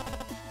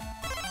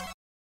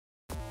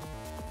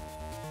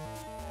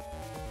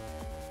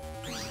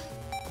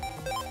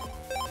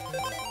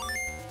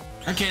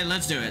 Okay,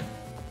 let's do it.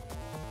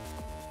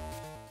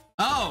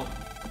 Oh!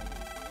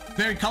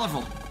 Very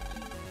colorful.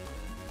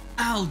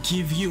 I'll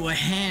give you a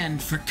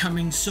hand for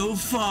coming so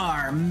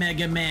far,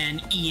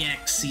 Megaman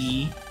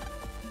EXE.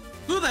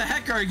 Who the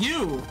heck are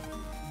you?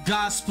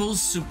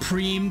 Gospel's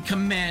Supreme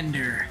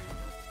Commander,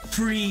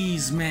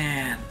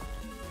 FREEZEMAN.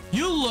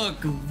 You look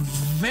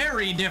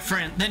very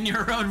different than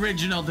your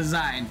original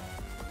design.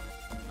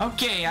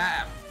 Okay,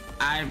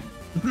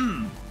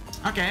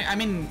 okay, I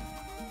mean,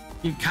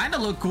 you kind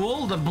of look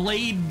cool. The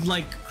blade,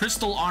 like,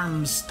 crystal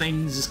arms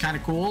things is kind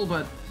of cool,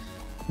 but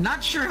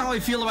not sure how I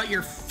feel about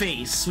your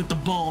face with the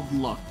bald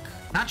look.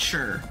 Not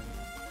sure.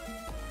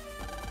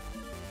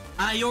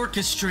 I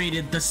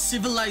orchestrated the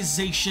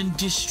civilization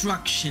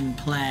destruction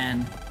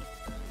plan.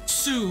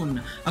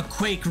 Soon, a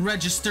quake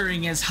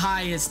registering as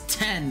high as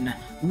 10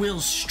 will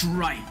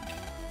strike.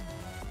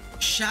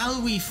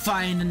 Shall we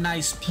find a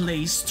nice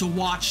place to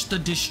watch the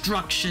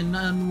destruction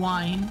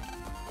unwind?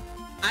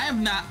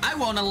 I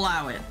won't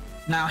allow it.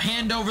 Now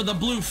hand over the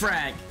blue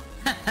frag.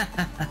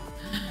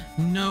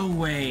 No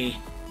way.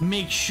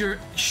 Make sure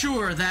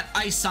that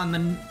ice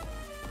on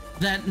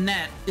that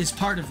net is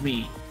part of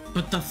me.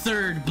 But the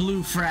third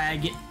blue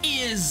frag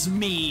is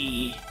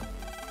me.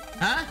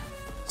 Huh?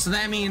 So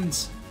that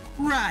means,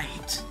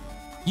 right.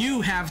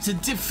 You have to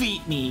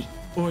defeat me,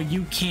 or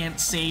you can't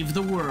save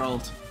the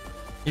world.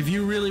 If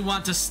you really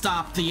want to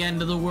stop the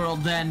end of the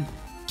world, then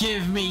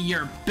give me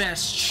your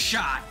best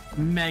shot,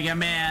 Mega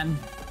Man.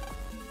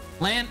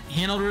 Land,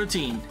 handle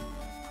routine.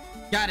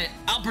 Got it.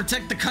 I'll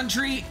protect the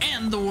country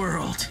and the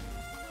world.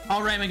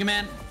 All right, Mega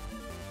Man.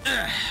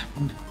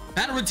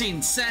 Battle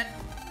routine set.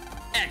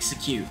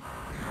 Execute.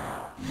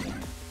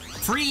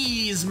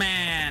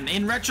 FREEZEMAN.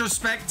 In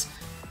retrospect,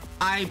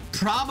 I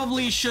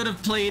probably should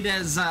have played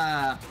as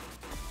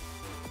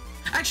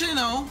actually,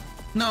 no.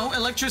 No,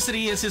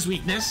 electricity is his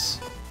weakness.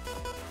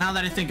 Now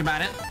that I think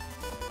about it.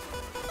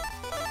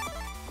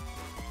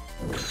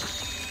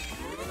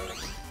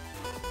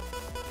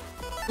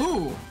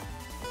 Ooh.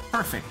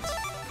 Perfect.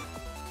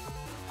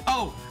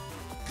 Oh.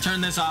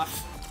 Turn this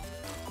off.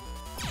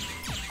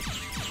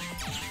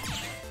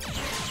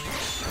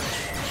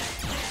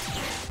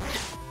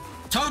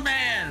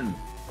 Toadman!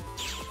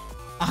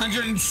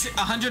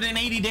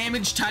 180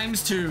 damage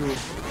times 2.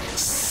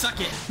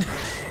 Suck it.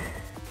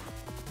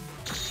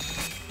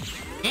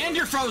 And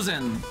you're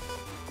frozen.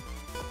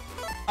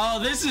 Oh,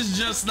 this is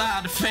just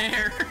not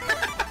fair.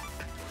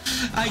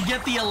 I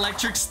get the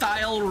electric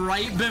style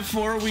right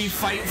before we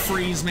fight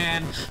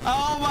FREEZEMAN.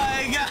 Oh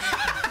my god.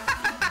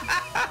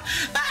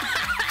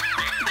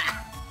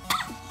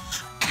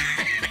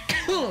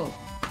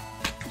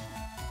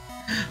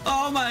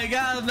 Oh my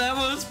god, that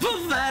was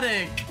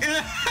pathetic.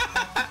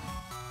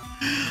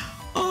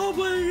 Oh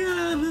my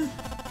god.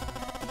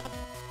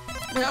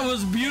 That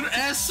was beautiful.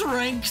 S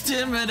ranked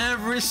him at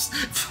every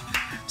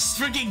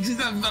freaking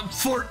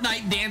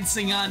Fortnite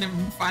dancing on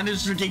him, on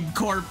his freaking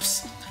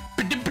corpse.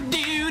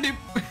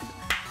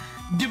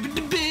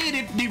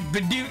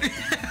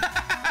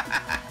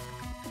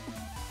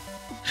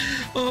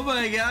 Oh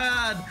my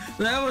god,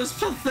 that was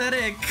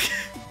pathetic.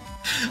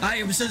 I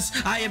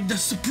am the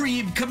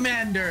Supreme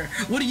Commander.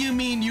 What do you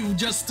mean you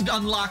just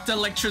unlocked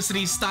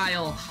electricity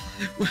style?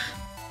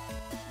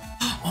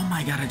 Oh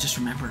my god, I just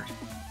remembered.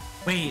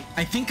 Wait,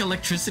 I think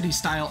electricity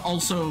style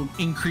also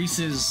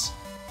increases.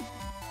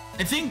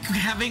 I think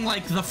having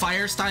like the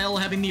fire style,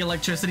 having the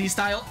electricity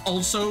style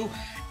also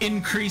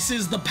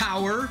increases the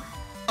power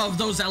of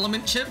those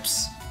element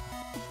chips.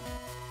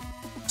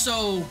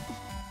 So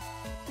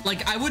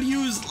like I would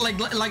use like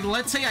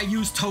let's say I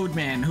use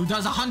Toadman, who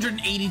does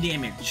 180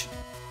 damage.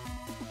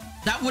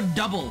 That would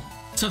double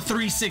to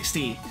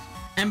 360.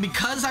 And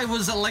because I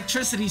was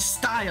electricity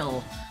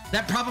style,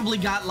 that probably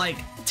got like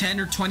 10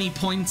 or 20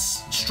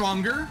 points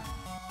stronger.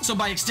 So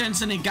by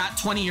extension it got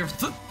 20 or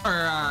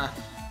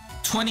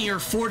 20 or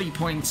 40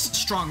 points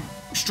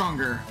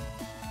stronger.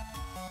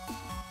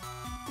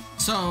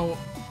 So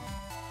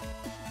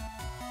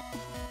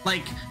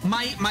like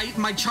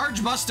my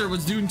charge buster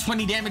was doing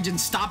 20 damage and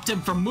stopped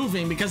him from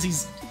moving because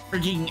he's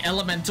freaking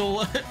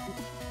elemental.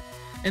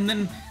 And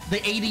then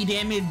the 80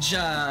 damage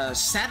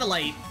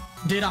satellite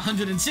did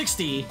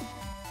 160.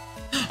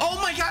 Oh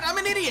my god, I'm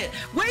an idiot.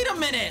 Wait a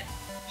minute.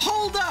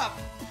 Hold up.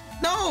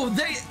 No,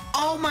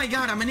 oh my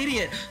god, I'm an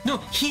idiot. No,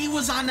 he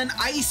was on an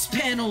ice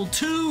panel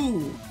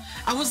too.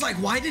 I was like,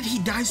 why did he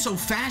die so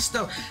fast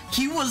though?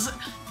 He was,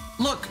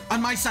 look,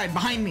 on my side,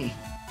 behind me.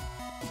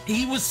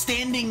 He was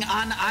standing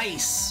on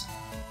ice.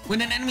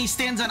 When an enemy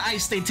stands on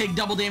ice, they take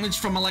double damage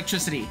from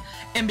electricity.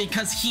 And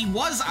because he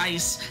was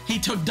ice, he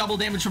took double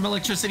damage from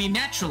electricity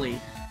naturally.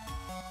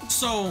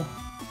 So,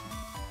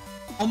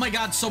 oh my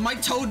god, so my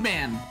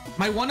Toadman,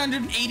 my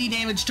 180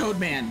 damage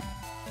Toadman,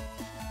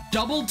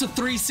 doubled to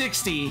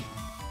 360,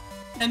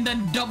 and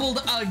then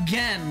doubled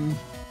again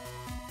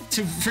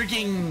to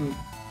freaking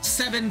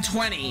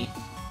 720.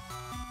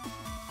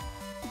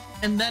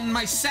 And then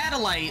my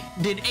Satellite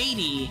did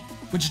 80,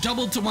 which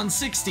doubled to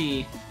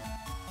 160,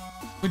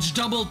 which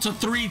doubled to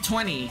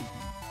 320.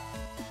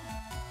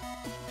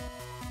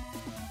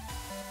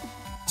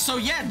 So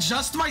yeah,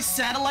 just my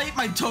Satellite,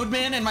 my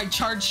Toadman, and my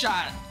Charge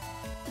Shot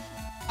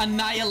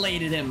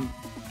annihilated him,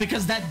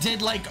 because that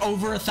did like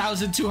over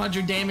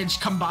 1,200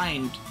 damage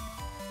combined.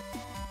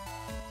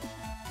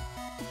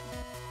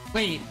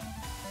 Wait.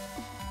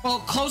 Well,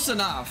 close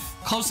enough.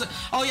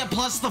 Oh yeah,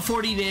 plus the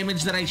 40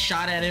 damage that I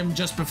shot at him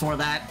just before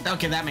that.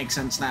 Okay, that makes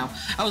sense now.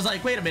 I was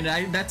like, wait a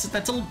minute, that's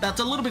a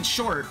little bit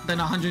short than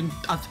 100.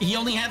 He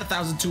only had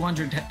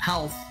 1,200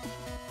 health.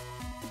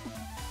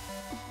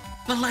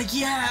 But like,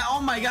 yeah, oh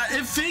my god,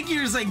 it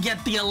figures I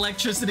get the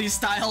electricity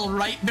style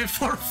right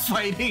before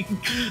fighting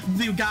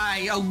the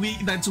guy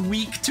that's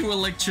weak to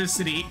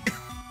electricity.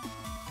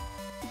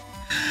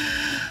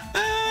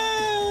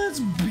 It's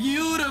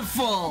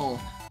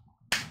beautiful.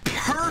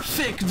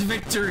 Perfect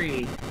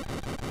victory.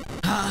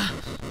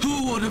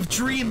 Who would have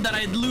dreamed that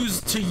I'd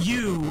lose to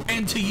you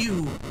and to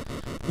you?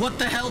 What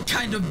the hell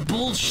kind of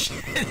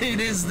bullshit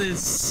is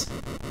this?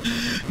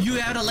 You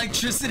had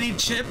electricity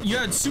chip, you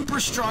had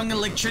super strong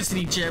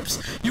electricity chips,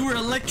 you were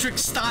electric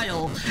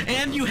style,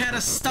 and you had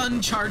a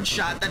stun charge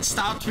shot that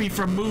stopped me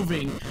from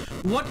moving.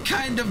 What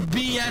kind of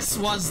BS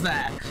was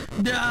that?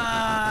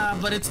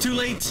 But it's too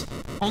late.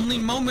 Only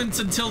moments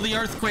until the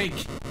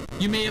earthquake.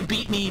 You may have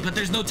beat me, but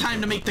there's no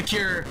time to make the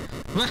cure.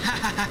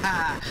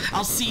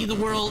 I'll see the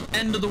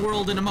end of the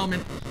world in a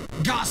moment.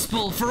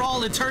 Gospel for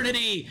all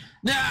eternity.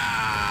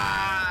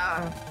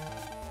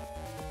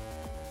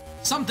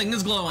 Something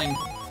is glowing.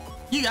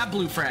 You got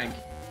blue frag.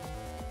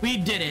 We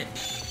did it.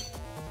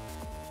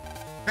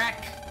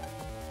 Crack.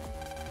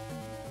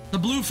 The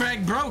blue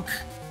frag broke.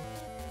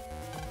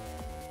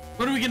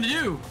 What are we gonna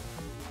do?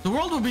 The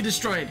world will be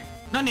destroyed.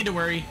 No need to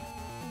worry.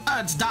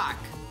 It's Doc.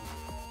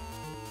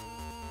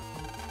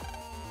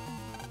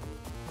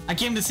 I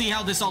came to see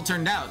how this all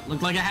turned out.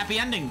 Looked like a happy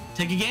ending.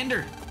 Take a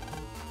gander.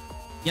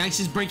 The ice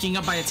is breaking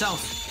up by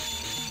itself.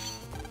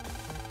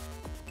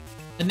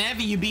 The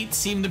Navi you beat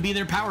seemed to be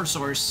their power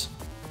source.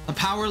 The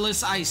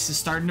powerless ice is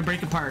starting to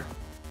break apart.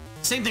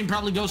 Same thing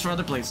probably goes for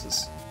other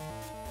places.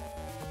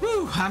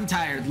 Whew, I'm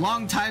tired.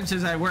 Long time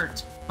since I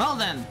worked. Well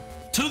then,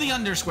 to the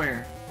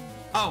Undersquare.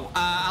 Oh,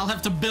 I'll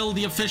have to bill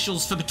the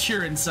officials for the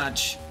cure and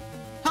such.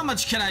 How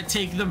much can I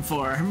take them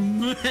for?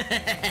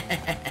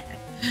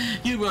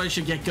 You boys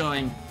should get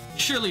going.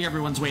 Surely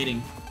everyone's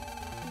waiting.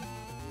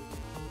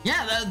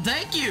 Yeah,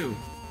 thank you.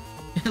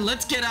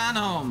 Let's get on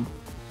home.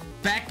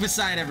 Back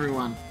beside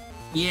everyone.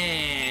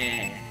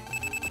 Yeah.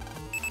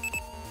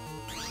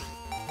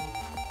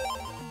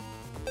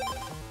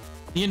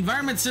 The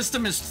environment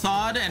system is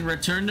thawed and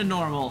returned to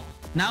normal.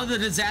 Now the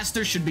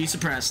disaster should be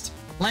suppressed.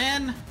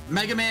 Lan,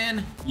 Mega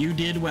Man, you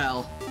did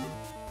well.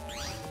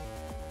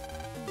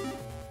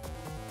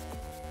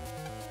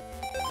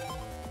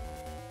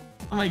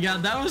 Oh my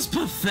god, that was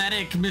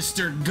pathetic,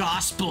 Mr.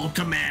 Gospel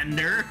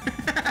Commander.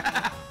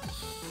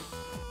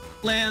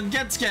 Lan,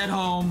 let's get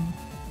home.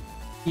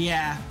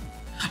 Yeah.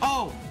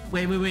 Oh,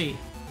 wait.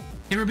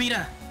 Hey,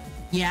 Rabita.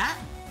 Yeah?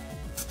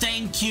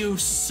 Thank you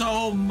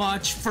so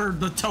much for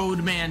the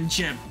Toadman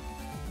chip.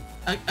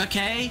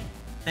 Okay,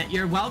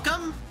 you're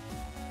welcome?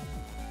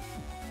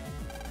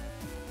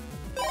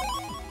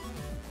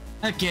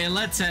 Okay,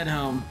 let's head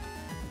home.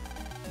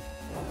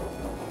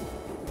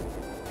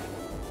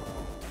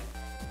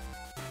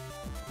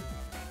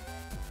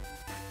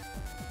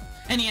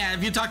 And yeah,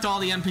 if you talk to all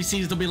the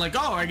NPCs, they'll be like,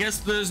 oh, I guess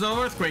there's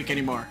no earthquake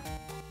anymore.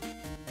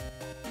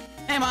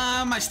 Hey,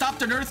 Mom, I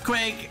stopped an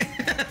earthquake.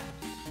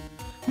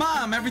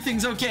 Mom,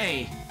 everything's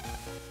okay.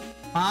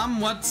 Mom,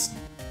 what's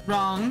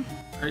wrong?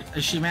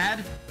 Is she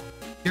mad?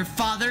 Your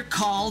father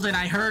called and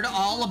I heard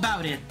all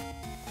about it.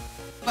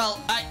 Well,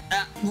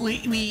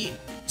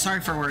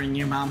 sorry for worrying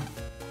you, Mom.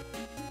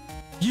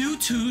 You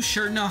two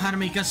sure know how to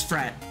make us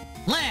fret.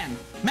 Lan,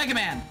 Mega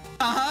Man.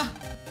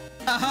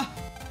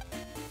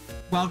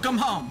 Welcome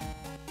home.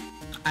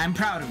 I'm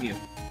proud of you.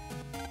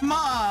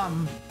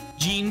 Mom,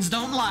 genes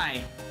don't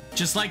lie.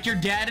 Just like your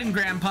dad and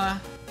grandpa,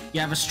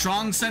 you have a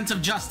strong sense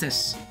of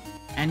justice.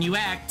 And you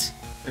act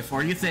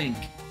before you think.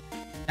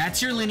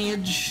 That's your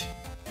lineage.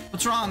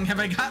 What's wrong? Have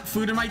I got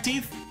food in my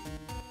teeth?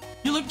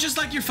 You look just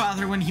like your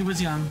father when he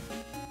was young.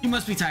 You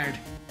must be tired.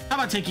 How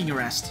about taking a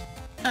rest?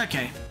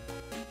 Okay.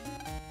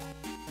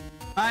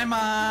 Bye,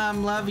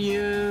 Mom. Love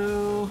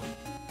you.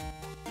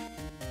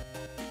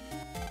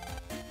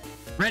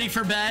 Ready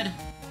for bed?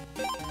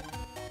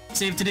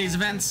 Save today's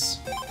events.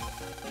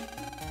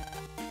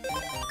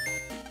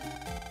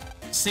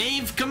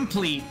 Save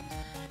complete.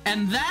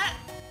 And that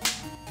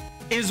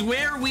is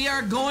where we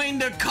are going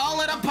to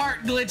call it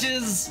apart,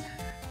 glitches.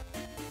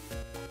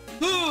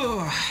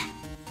 Ooh.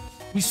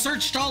 We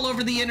searched all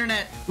over the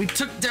internet. We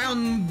took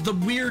down the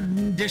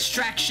weird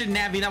distraction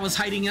Navi that was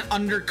hiding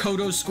under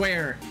Kodo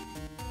Square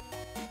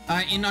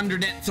in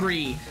Undernet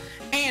 3.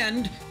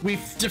 And we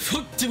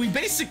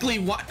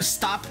basically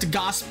stopped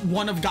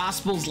one of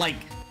Gospel's, like,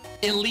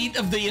 elite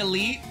of the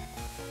elite.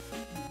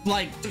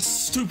 Like,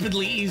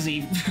 stupidly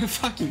easy.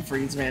 Fuck you,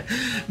 FREEZEMAN.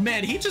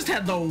 Man, he just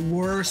had the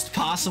worst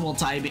possible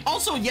timing.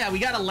 Also, yeah, we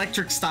got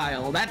electric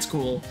style. That's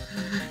cool.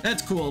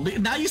 That's cool.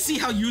 Now you see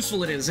how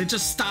useful it is. It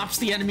just stops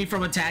the enemy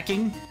from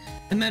attacking,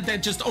 and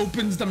that just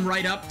opens them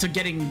right up to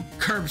getting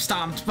curb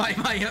stomped by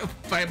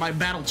my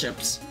battle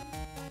chips.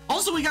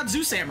 Also, we got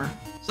Zeus Hammer,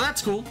 so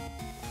that's cool.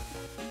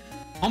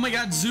 Oh my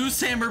god,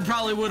 Zeus Hammer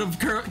probably would have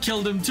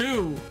killed him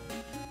too.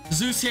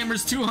 Zeus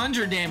Hammer's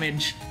 200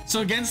 damage, so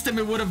against him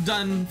it would have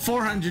done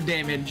 400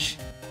 damage.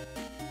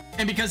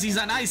 And because he's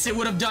on ice, it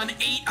would have done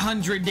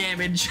 800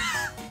 damage.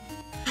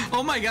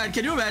 Oh my god,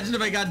 can you imagine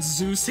if I got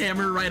Zeus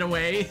Hammer right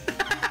away?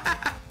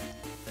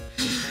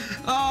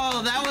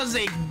 Oh, that was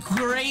a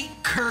great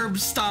curb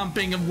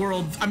stomping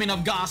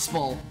of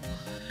Gospel.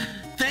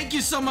 Thank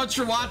you so much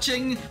for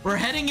watching. We're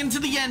heading into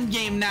the end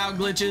game now,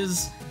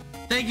 glitches.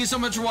 Thank you so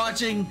much for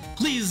watching.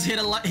 Please hit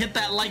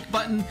that like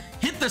button.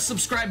 Hit the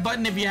subscribe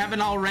button if you haven't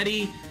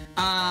already.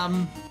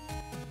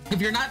 If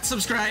you're not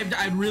subscribed,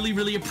 I'd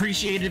really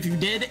appreciate it if you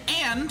did.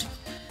 And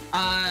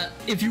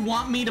if you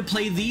want me to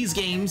play these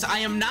games, I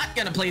am not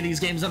gonna play these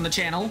games on the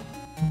channel.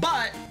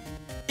 But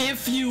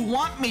if you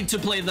want me to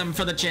play them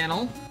for the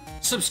channel,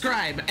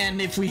 subscribe.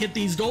 And if we hit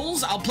these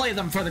goals, I'll play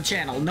them for the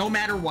channel, no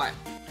matter what.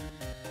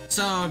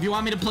 So if you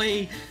want me to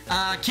play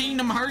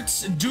Kingdom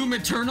Hearts, Doom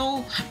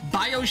Eternal,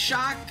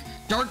 BioShock,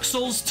 Dark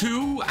Souls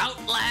 2,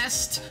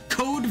 Outlast,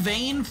 Code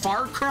Vein,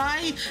 Far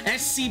Cry,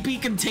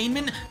 SCP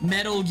Containment,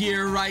 Metal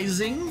Gear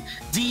Rising,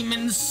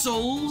 Demon's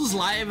Souls,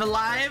 Live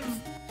Alive.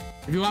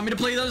 If you want me to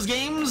play those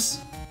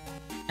games,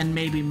 and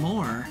maybe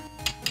more,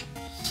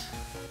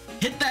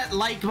 hit that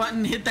like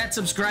button, hit that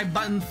subscribe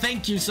button.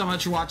 Thank you so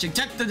much for watching.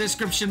 Check the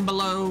description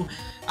below.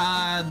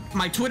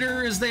 My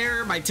Twitter is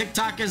there, my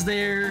TikTok is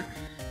there.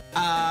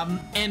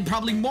 And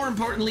probably more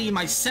importantly,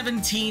 my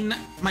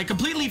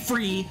completely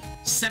free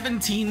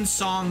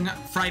 17-song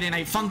Friday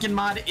Night Funkin'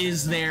 mod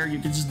is there. You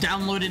can just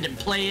download it and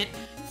play it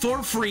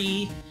for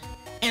free,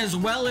 as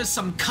well as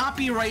some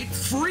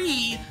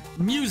copyright-free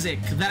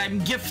music that I'm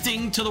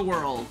gifting to the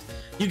world.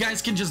 You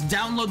guys can just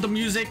download the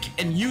music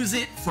and use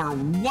it for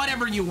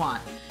whatever you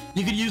want.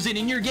 You can use it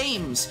in your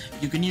games.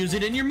 You can use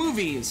it in your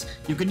movies.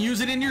 You can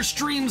use it in your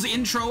streams,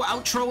 intro,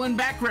 outro, and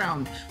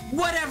background.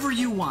 Whatever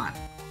you want.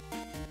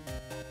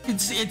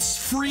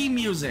 It's free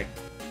music,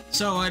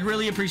 so I'd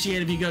really appreciate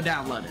it if you go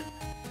download it.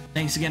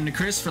 Thanks again to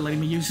Chris for letting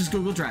me use his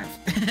Google Drive.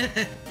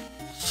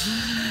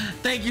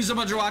 Thank you so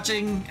much for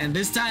watching, and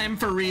this time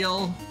for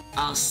real,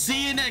 I'll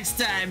see you next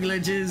time,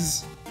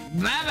 glitches.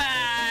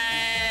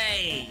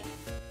 Bye-bye!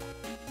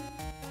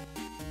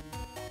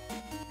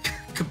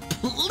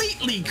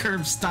 Completely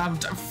curb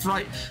stomped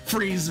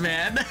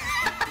FREEZEMAN.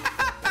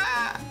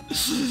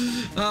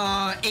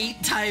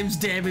 8 times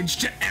damage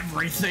to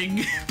everything.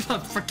 A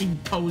freaking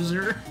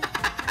poser.